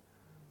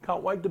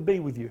 Can't wait to be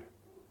with you.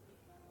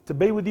 To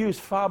be with you is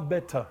far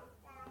better.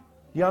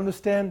 You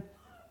understand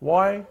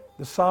why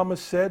the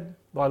psalmist said,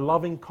 "Thy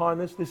loving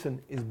kindness,"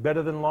 listen, "is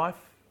better than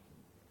life"?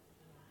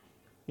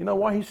 You know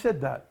why he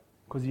said that?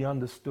 Because he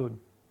understood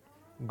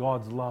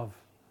God's love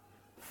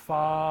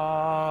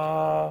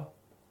far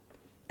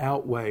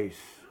outweighs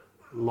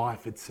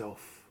life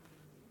itself.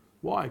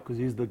 Why? Because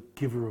He's the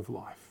giver of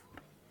life.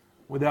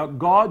 Without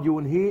God, you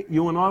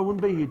and I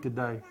wouldn't be here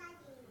today.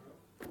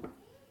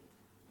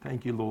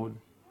 Thank you, Lord,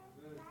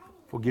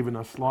 for giving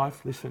us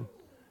life. Listen,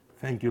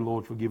 thank you,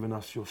 Lord, for giving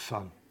us your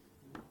Son.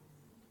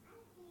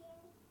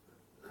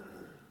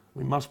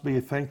 We must be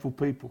a thankful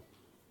people,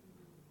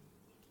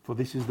 for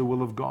this is the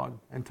will of God.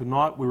 And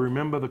tonight we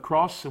remember the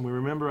cross and we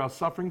remember our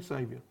suffering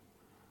Savior,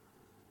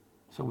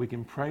 so we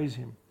can praise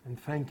Him and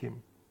thank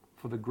Him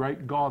for the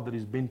great God that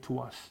He's been to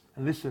us.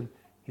 And listen,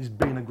 He's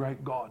been a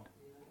great God.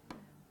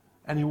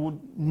 And He will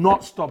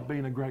not stop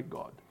being a great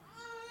God.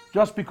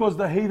 Just because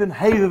the heathen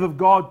haters of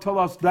God tell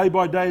us day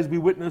by day as we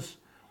witness,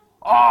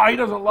 "Oh, He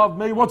doesn't love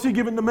me. What's He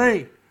given to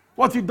me?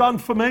 What's He done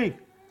for me?"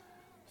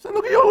 So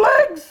look at your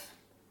legs.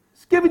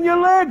 He's given you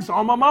legs.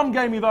 "Oh, my mum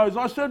gave me those."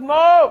 I said,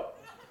 "No.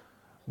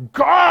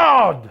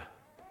 God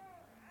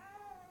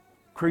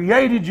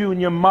created you in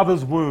your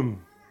mother's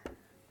womb.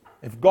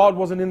 If God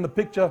wasn't in the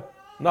picture,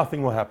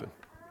 nothing will happen."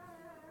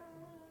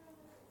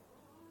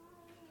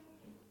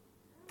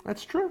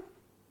 That's true.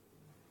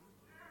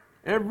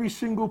 Every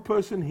single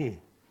person here.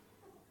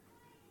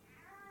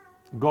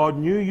 God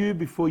knew you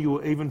before you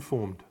were even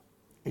formed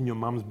in your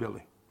mum's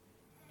belly.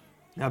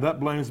 Now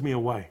that blows me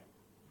away.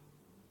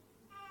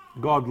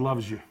 God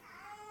loves you.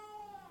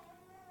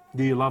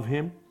 Do you love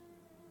Him?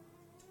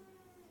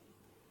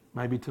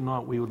 Maybe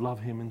tonight we would love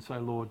Him and say,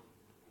 "Lord,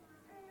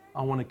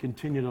 I want to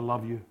continue to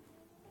love you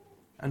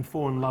and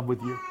fall in love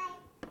with you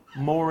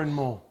more and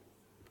more.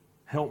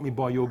 Help me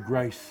by your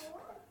grace.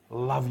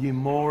 Love you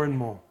more and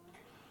more.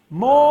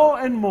 More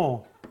and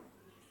more."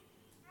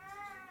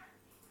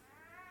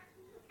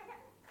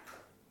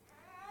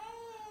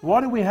 Why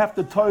do we have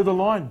to toe the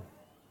line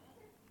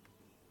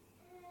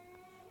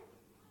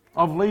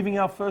of leaving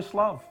our first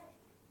love?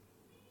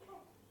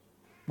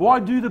 Why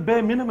do the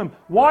bare minimum?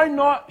 Why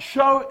not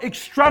show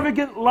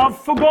extravagant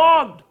love for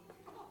God?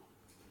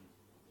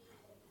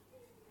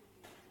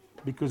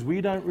 Because we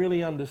don't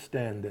really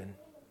understand then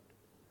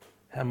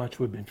how much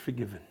we've been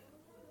forgiven.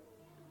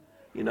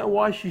 You know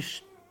why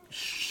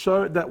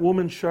that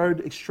woman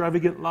showed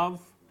extravagant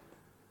love?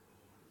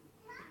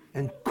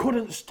 And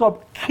couldn't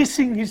stop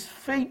kissing his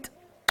feet,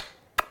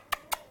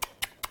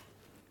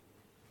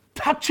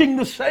 touching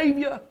the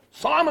Savior.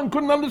 Simon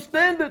couldn't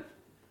understand it.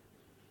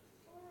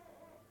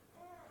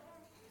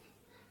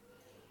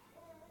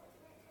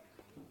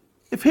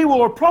 If he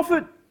were a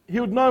prophet, he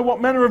would know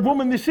what manner of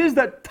woman this is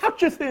that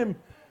toucheth him.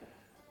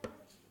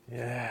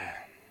 Yeah.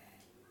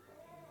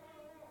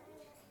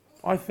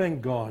 I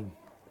thank God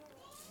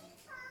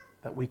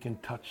that we can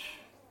touch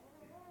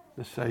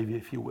the Savior,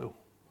 if you will,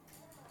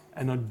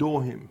 and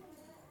adore him.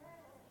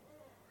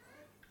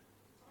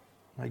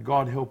 May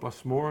God help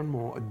us more and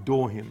more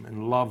adore him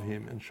and love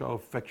him and show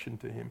affection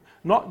to him.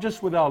 Not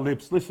just with our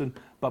lips, listen,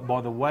 but by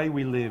the way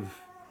we live,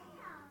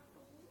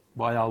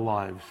 by our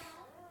lives.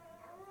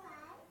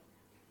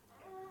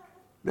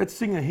 Let's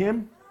sing a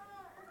hymn,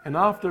 and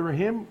after a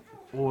hymn,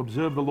 we'll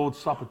observe the Lord's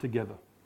Supper together.